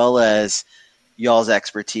as well as y'all's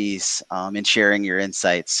expertise in sharing your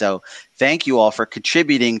insights. So thank you all for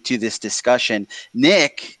contributing to this discussion.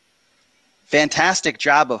 Nick, fantastic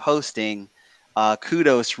job of hosting.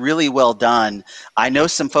 Kudos, really well done. I know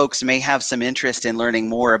some folks may have some interest in learning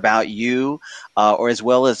more about you or as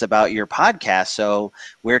well as about your podcast. So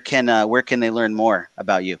where can they learn more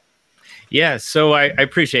about you? Yeah, so I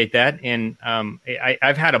appreciate that. And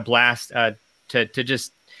I've had a blast to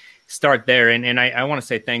just start there. And I want to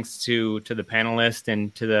say thanks to the panelists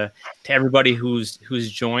and to everybody who's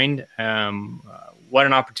joined. What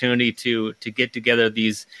an opportunity to get together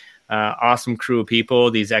these awesome crew of people,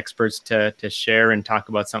 these experts to share and talk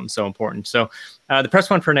about something so important. So the Press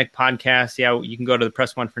One for Nick podcast, you can go to the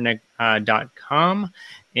press1fornick.com,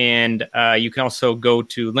 and you can also go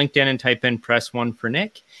to LinkedIn and type in Press One for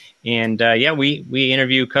Nick. And we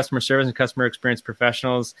interview customer service and customer experience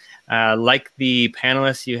professionals like the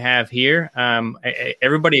panelists you have here.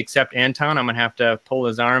 Everybody except Anton, I'm going to have to pull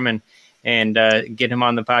his arm and get him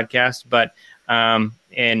on the podcast. But and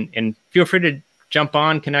feel free to jump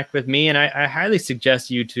on, connect with me. And I highly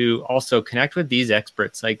suggest you to also connect with these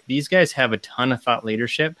experts. Like, these guys have a ton of thought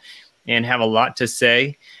leadership and have a lot to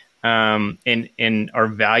say and are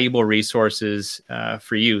valuable resources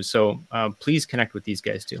for you. So please connect with these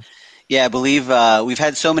guys too. Yeah, I believe we've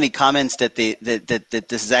had so many comments that that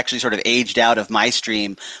this is actually sort of aged out of my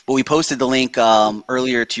stream, but we posted the link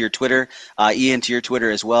earlier to your Twitter, Ian, to your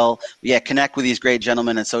Twitter as well. Yeah, connect with these great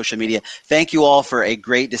gentlemen on social media. Thank you all for a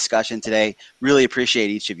great discussion today. Really appreciate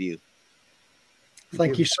each of you.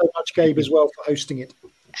 Thank you so much, Gabe, as well, for hosting it.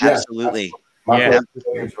 Absolutely.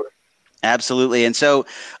 Absolutely. And so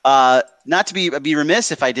not to be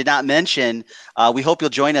remiss if I did not mention, we hope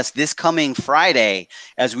you'll join us this coming Friday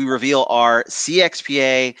as we reveal our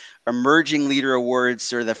CXPA Emerging Leader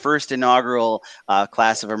Awards, or the first inaugural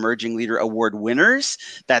class of Emerging Leader Award winners.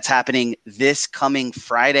 That's happening this coming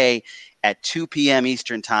Friday at 2 p.m.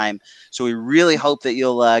 Eastern Time. So we really hope that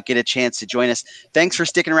you'll get a chance to join us. Thanks for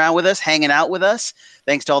sticking around with us, hanging out with us.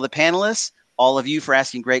 Thanks to all the panelists, all of you for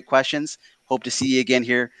asking great questions. Hope to see you again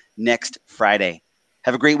here next Friday.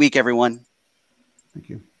 Have a great week, everyone. Thank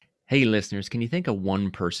you. Hey, listeners, can you think of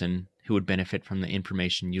one person who would benefit from the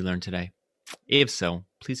information you learned today? If so,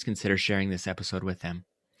 please consider sharing this episode with them.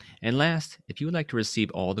 And last, if you would like to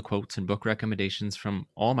receive all the quotes and book recommendations from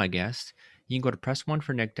all my guests, you can go to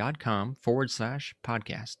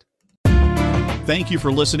pressonefornick.com/podcast. Thank you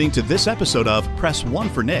for listening to this episode of Press 1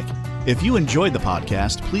 for Nick. If you enjoyed the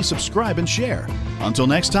podcast, please subscribe and share. Until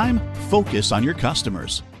next time, focus on your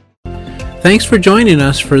customers. Thanks for joining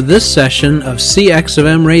us for this session of CX of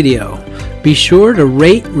M Radio. Be sure to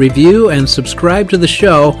rate, review, and subscribe to the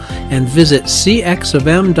show, and visit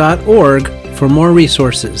cxofm.org for more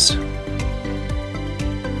resources.